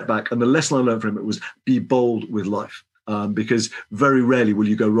experienced this setback and the lesson I learned from it was be bold with life, because very rarely will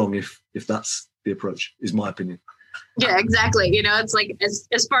you go wrong if that's the approach, is my opinion. Yeah, exactly. It's like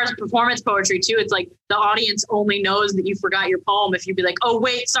as far as performance poetry too, it's like the audience only knows that you forgot your poem if you be like, oh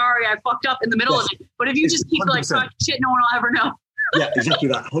wait, sorry, I fucked up in the middle of it. But if you just keep 100%. Like talking shit, no one will ever know. Yeah, exactly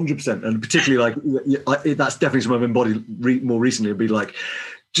that, 100%. And particularly like that's definitely something I've embodied more recently. It'd be like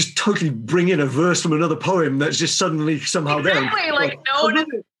just totally bring in a verse from another poem that's just suddenly somehow exactly. there. Like no one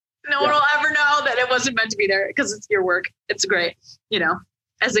will ever know that it wasn't meant to be there because it's your work. It's great.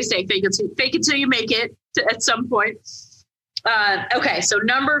 As they say, fake it till you make it at some point. Okay, so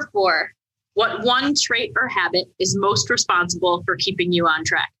number 4, what one trait or habit is most responsible for keeping you on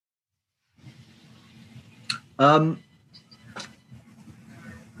track? I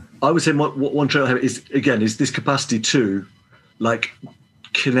would say what one trait or habit is this capacity to like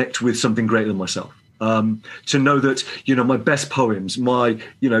connect with something greater than myself. To know that, my best poems, my,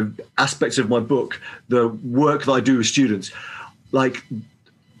 aspects of my book, the work that I do with students, like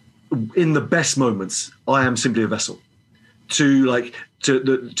in the best moments, I am simply a vessel to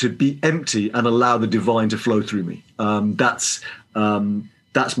be empty and allow the divine to flow through me. That's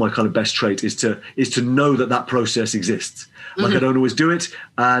my kind of best trait, is to know that process exists. Like mm-hmm. I don't always do it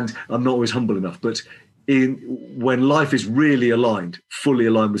and I'm not always humble enough, but when life is really aligned, fully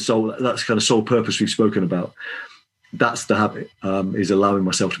aligned with soul, that's kind of soul purpose we've spoken about. That's the habit, is allowing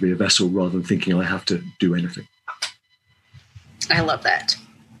myself to be a vessel rather than thinking I have to do anything. I love that.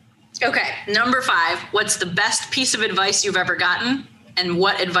 Okay, number 5, what's the best piece of advice you've ever gotten, and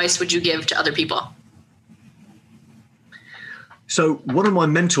what advice would you give to other people? So one of my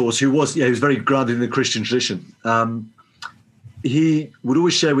mentors, who was very grounded in the Christian tradition, he would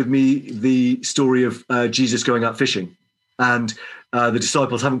always share with me the story of Jesus going out fishing, and the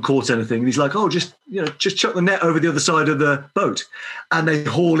disciples haven't caught anything. And he's like, oh, just chuck the net over the other side of the boat. And they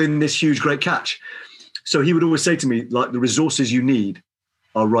haul in this huge, great catch. So he would always say to me, like, the resources you need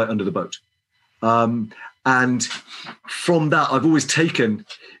are right under the boat. And from that, I've always taken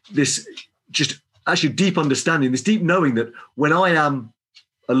this just actually deep understanding, this deep knowing that when I am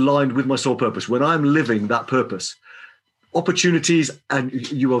aligned with my soul purpose, when I'm living that purpose, opportunities, and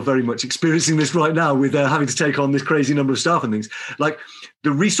you are very much experiencing this right now with having to take on this crazy number of staff and things, like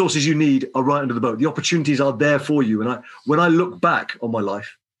the resources you need are right under the boat. The opportunities are there for you. And when I look back on my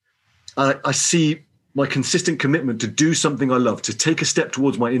life, I see my consistent commitment to do something I love, to take a step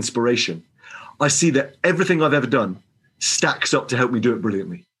towards my inspiration. I see that everything I've ever done stacks up to help me do it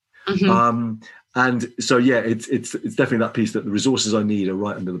brilliantly. Mm-hmm. And so, yeah, it's definitely that piece that the resources I need are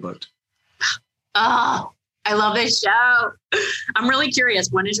right under the boat. Oh, I love this show. I'm really curious.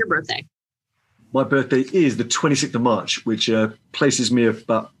 When is your birthday? My birthday is the 26th of March, which places me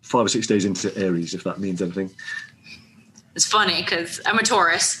about 5 or 6 days into Aries, if that means anything. It's funny because I'm a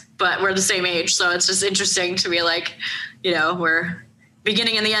Taurus, but we're the same age. So it's just interesting to be like, we're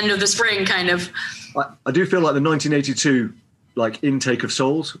beginning and the end of the spring kind of. I do feel like the 1982 intake of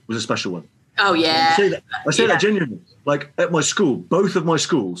souls was a special one. Oh, yeah. I say that genuinely. Like at my school, both of my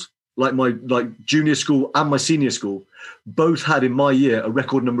schools, like my junior school and my senior school, both had in my year a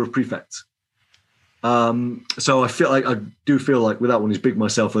record number of prefects. So I do feel like without wanting to big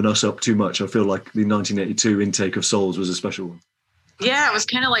myself and us up too much, I feel like the 1982 intake of souls was a special one. Yeah, it was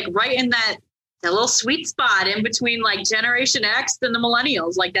kind of like right in that little sweet spot in between like Generation X and the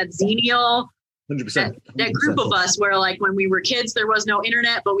millennials, like that xennial 100%. That group of us where like when we were kids, there was no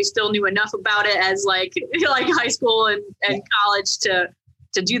internet, but we still knew enough about it as like high school and college to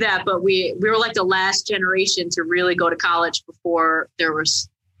do that. But we were like the last generation to really go to college before there was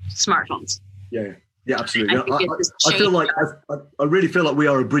smartphones. Yeah, absolutely. I feel like I really feel like we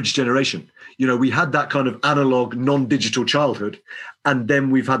are a bridge generation. We had that kind of analog, non-digital childhood, and then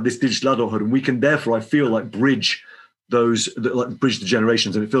we've had this digital adulthood, and we can therefore, I feel like, bridge the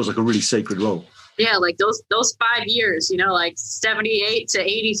generations, and it feels like a really sacred role. Yeah, like those 5 years, like 78 to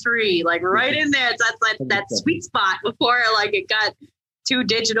 83, like right in there. That's that sweet spot before like it got too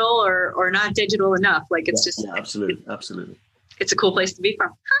digital or not digital enough. Like it's just absolutely. It's a cool place to be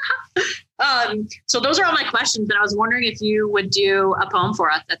from. So those are all my questions, and I was wondering if you would do a poem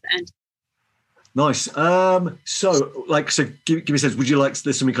for us at the end. Nice. So give me a sense. Would you like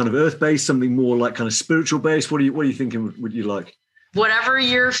this something kind of earth-based, something more like kind of spiritual based? What are you thinking? Would you like? Whatever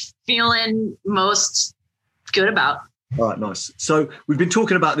you're feeling most good about. All right, nice. So we've been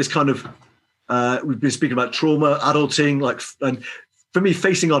talking about this kind of. We've been speaking about trauma, adulting, and for me,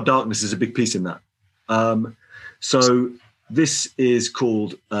 facing our darkness is a big piece in that. So this is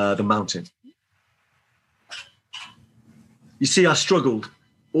called The Mountain. You see, I struggled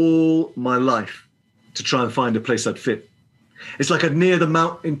all my life to try and find a place I'd fit. It's like I'd near the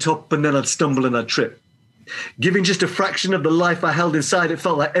mountain top and then I'd stumble and I'd trip. Giving just a fraction of the life I held inside, it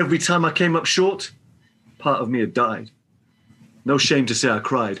felt like every time I came up short, part of me had died. No shame to say I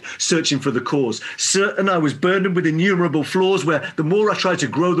cried, searching for the cause. Certain I was burdened with innumerable flaws where the more I tried to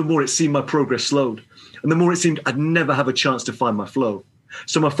grow, the more it seemed my progress slowed. And the more it seemed I'd never have a chance to find my flow.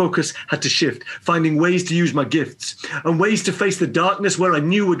 So my focus had to shift, finding ways to use my gifts and ways to face the darkness where I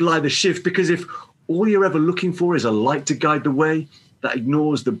knew would lie the shift. Because if all you're ever looking for is a light to guide the way, that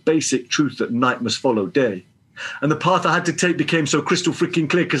ignores the basic truth that night must follow day. And the path I had to take became so crystal freaking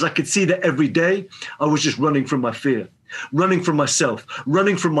clear because I could see that every day I was just running from my fear. Running from myself,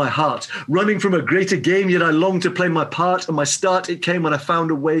 running from my heart, running from a greater game, yet I longed to play my part, and my start it came when I found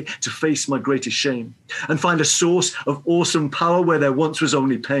a way to face my greatest shame and find a source of awesome power where there once was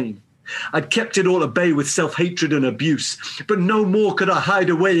only pain. I'd kept it all at bay with self-hatred and abuse, but no more could I hide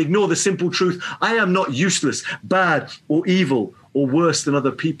away, ignore the simple truth. I am not useless, bad, or evil, or worse than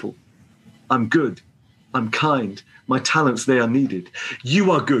other people. I'm good. I'm kind. My talents, they are needed.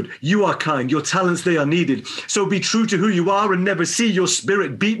 You are good. You are kind. Your talents, they are needed. So be true to who you are and never see your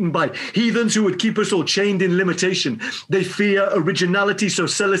spirit beaten by heathens who would keep us all chained in limitation. They fear originality, so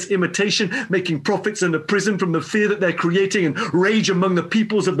sell us imitation, making profits and a prison from the fear that they're creating and rage among the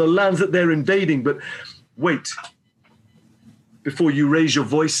peoples of the lands that they're invading. But wait, before you raise your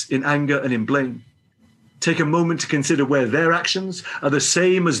voice in anger and in blame. Take a moment to consider where their actions are the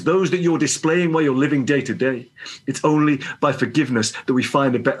same as those that you're displaying while you're living day to day. It's only by forgiveness that we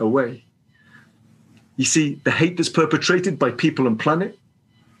find a better way. You see, the hate that's perpetrated by people and planet,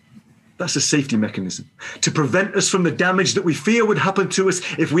 That's a safety mechanism to prevent us from the damage that we fear would happen to us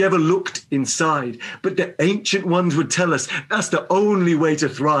if we ever looked inside. But the ancient ones would tell us that's the only way to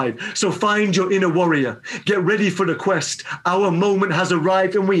thrive. So find your inner warrior. Get ready for the quest. Our moment has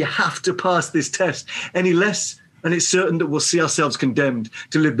arrived and we have to pass this test. Any less, and it's certain that we'll see ourselves condemned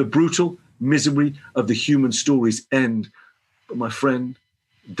to live the brutal misery of the human story's end. But my friend,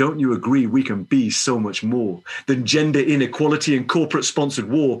 don't you agree we can be so much more than gender inequality and corporate-sponsored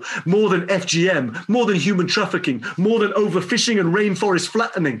war, more than FGM, more than human trafficking, more than overfishing and rainforest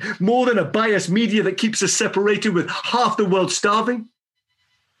flattening, more than a biased media that keeps us separated with half the world starving,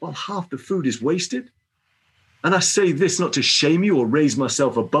 while half the food is wasted? And I say this not to shame you or raise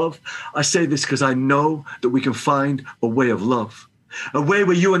myself above. I say this because I know that we can find a way of love. A way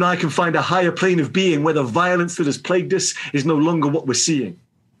where you and I can find a higher plane of being, where the violence that has plagued us is no longer what we're seeing.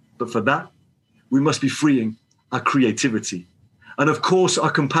 But for that, we must be freeing our creativity. And of course, our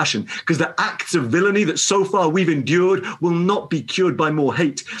compassion, because the acts of villainy that so far we've endured will not be cured by more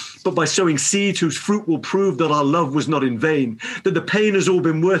hate, but by sowing seeds whose fruit will prove that our love was not in vain, that the pain has all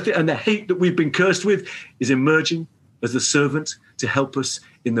been worth it, and the hate that we've been cursed with is emerging as the servant to help us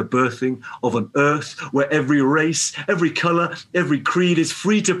in the birthing of an earth where every race, every color, every creed is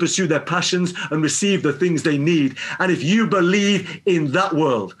free to pursue their passions and receive the things they need. And if you believe in that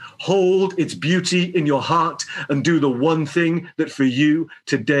world, hold its beauty in your heart and do the one thing that for you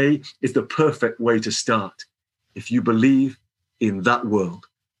today is the perfect way to start. If you believe in that world,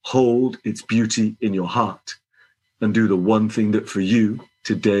 hold its beauty in your heart and do the one thing that for you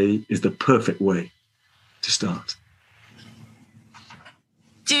today is the perfect way to start.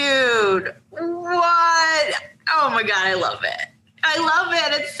 Dude, what? Oh my God, I love it. I love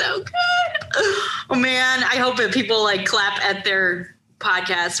it. It's so good. Oh man, I hope that people like clap at their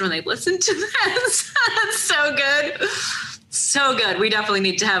podcast when they listen to this. That's so good. So good. We definitely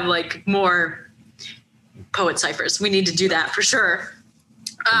need to have like more poet ciphers. We need to do that for sure.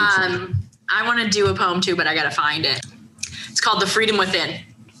 I want to do a poem too, but I got to find it. It's called The Freedom Within.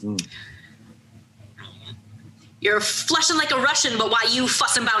 You're fleshing like a Russian, but why you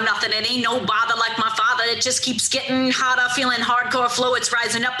fussing about nothing? It ain't no bother like my father. It just keeps getting hotter, feeling hardcore flow. It's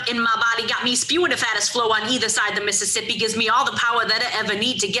rising up in my body. Got me spewing the fattest flow on either side. The Mississippi gives me all the power that I ever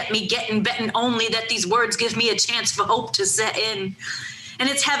need to get me getting, betting only that these words give me a chance for hope to set in. And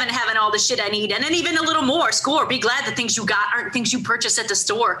it's heaven having all the shit I need. And then even a little more. Score. Be glad the things you got aren't things you purchase at the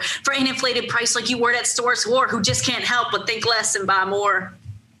store for an inflated price like you were at Store's War, who just can't help but think less and buy more.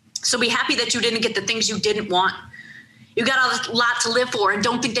 So be happy that you didn't get the things you didn't want. You got a lot to live for, and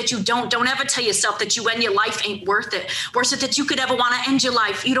don't think that you don't. Don't ever tell yourself that you end your life ain't worth it. Worse that you could ever want to end your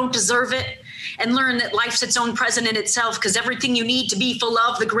life. You don't deserve it. And learn that life's its own present in itself, because everything you need to be full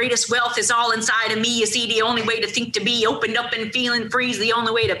of, the greatest wealth is all inside of me. You see, the only way to think to be opened up and feeling free is the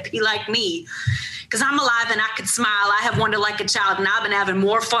only way to be like me. Because I'm alive and I can smile. I have wonder like a child, and I've been having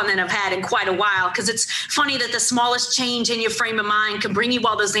more fun than I've had in quite a while. Because it's funny that the smallest change in your frame of mind can bring you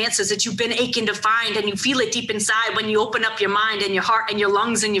all those answers that you've been aching to find. And you feel it deep inside when you open up your mind and your heart and your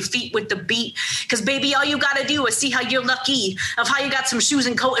lungs and your feet with the beat. Because baby, all you got to do is see how you're lucky, of how you got some shoes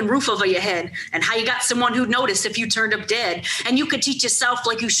and coat and roof over your head, and how you got someone who'd notice if you turned up dead. And you could teach yourself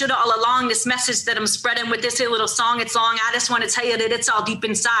like you should all along. This message that I'm spreading with this here little song, it's long. I just want to tell you that it's all deep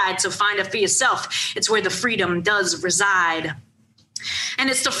inside. So find it for yourself. It's where the freedom does reside. And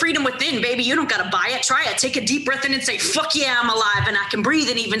it's the freedom within, baby. You don't got to buy it. Try it. Take a deep breath in and say, fuck yeah, I'm alive and I can breathe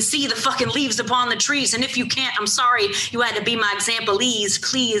and even see the fucking leaves upon the trees. And if you can't, I'm sorry. You had to be my example,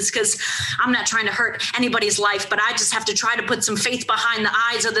 please, because I'm not trying to hurt anybody's life, but I just have to try to put some faith behind the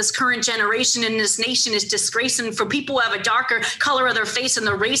eyes of this current generation. And this nation is disgracing for people who have a darker color of their face and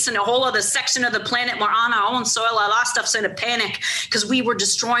the race and a whole other section of the planet. We're on our own soil. A lot of stuff's in a panic because we were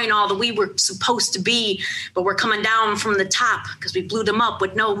destroying all that we were supposed to be, but we're coming down from the top because we blew them up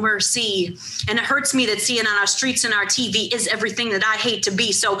with no mercy. And it hurts me that seeing on our streets and our TV is everything that I hate to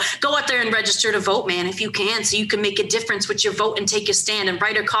be. So go out there and register to vote, man, if you can, so you can make a difference with your vote and take a stand. And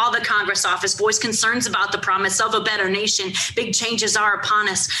write or call the Congress office, voice concerns about the promise of a better nation. Big changes are upon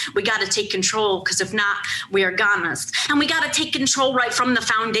us. We got to take control, because if not, we are goners. And we got to take control right from the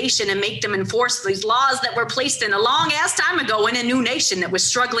foundation and make them enforce these laws that were placed in a long ass time ago in a new nation that was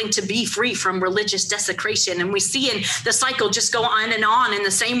struggling to be free from religious desecration. And we see in the cycle just go on and on in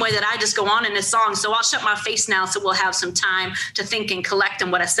the same way that I just go on in this song. So I'll shut my face now so we'll have some time to think and collect on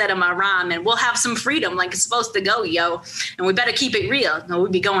what I said in my rhyme, and we'll have some freedom like it's supposed to go, yo. And we better keep it real. No, we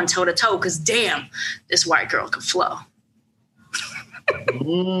be going toe to toe, because damn, this white girl can flow.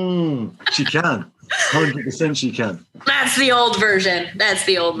 She can. 100% she can. That's the old version. That's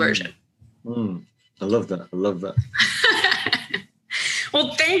the old version. I love that. I love that.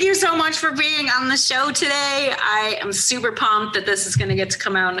 Well, thank you so much for being on the show today. I am super pumped that this is going to get to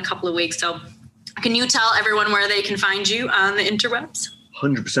come out in a couple of weeks. So can you tell everyone where they can find you on the interwebs?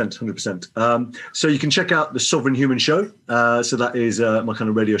 100%. So you can check out the Sovereign Human Show. So that is my kind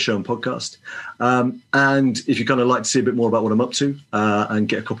of radio show and podcast. And if you kind of like to see a bit more about what I'm up to and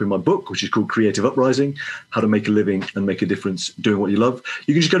get a copy of my book, which is called Creative Uprising, How to Make a Living and Make a Difference Doing What You Love,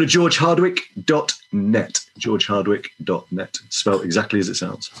 you can just go to georgehardwick.net, georgehardwick.net, spelled exactly as it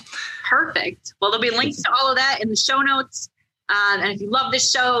sounds. Perfect. Well, there'll be links to all of that in the show notes. And if you love this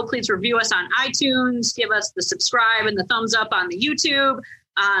show, please review us on iTunes, give us the subscribe and the thumbs up on the YouTube,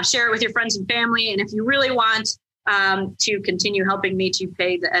 share it with your friends and family. And if you really want to continue helping me to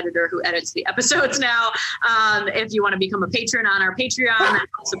pay the editor who edits the episodes now, if you want to become a patron on our Patreon, that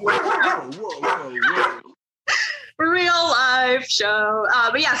helps support the real life show.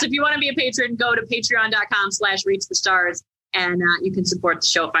 But yes, if you want to be a patron, go to patreon.com/reachthestars and you can support the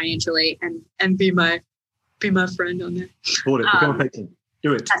show financially and be my friend on there. Support it. Become a patron.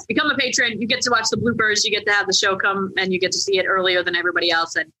 Do it. Yes, become a patron. You get to watch the bloopers. You get to have the show come and you get to see it earlier than everybody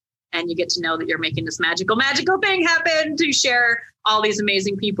else. And you get to know that you're making this magical thing happen to share all these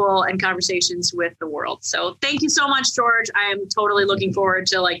amazing people and conversations with the world. So thank you so much, George. I am totally looking forward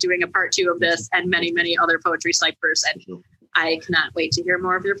to doing a part 2 of this and many, many other poetry ciphers. And I cannot wait to hear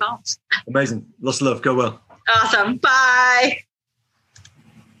more of your poems. Amazing. Lots of love. Go well. Awesome. Bye.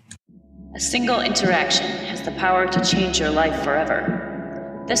 A single interaction has the power to change your life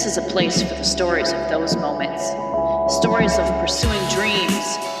forever. This is a place for the stories of those moments. Stories of pursuing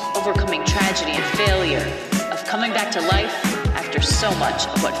dreams, overcoming tragedy and failure, of coming back to life after so much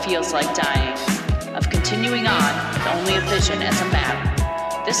of what feels like dying, of continuing on with only a vision as a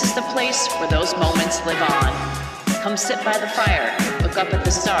map. This is the place where those moments live on. Come sit by the fire, look up at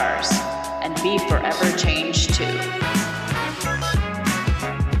the stars, and be forever changed too.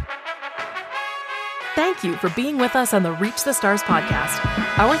 Thank you for being with us on the Reach the Stars podcast.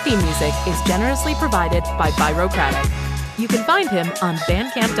 Our theme music is generously provided by Byrocratic. You can find him on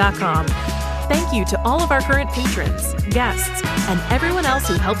bandcamp.com. Thank you to all of our current patrons, guests, and everyone else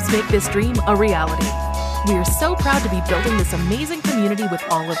who helps make this dream a reality. We are so proud to be building this amazing community with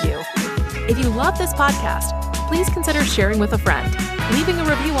all of you. If you love this podcast, please consider sharing with a friend, leaving a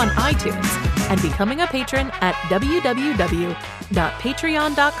review on iTunes, and becoming a patron at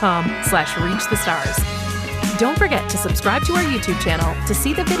www.patreon.com/reachthestars. Don't forget to subscribe to our YouTube channel to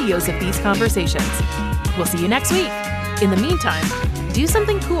see the videos of these conversations. We'll see you next week. In the meantime, do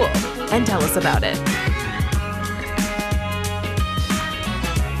something cool and tell us about it.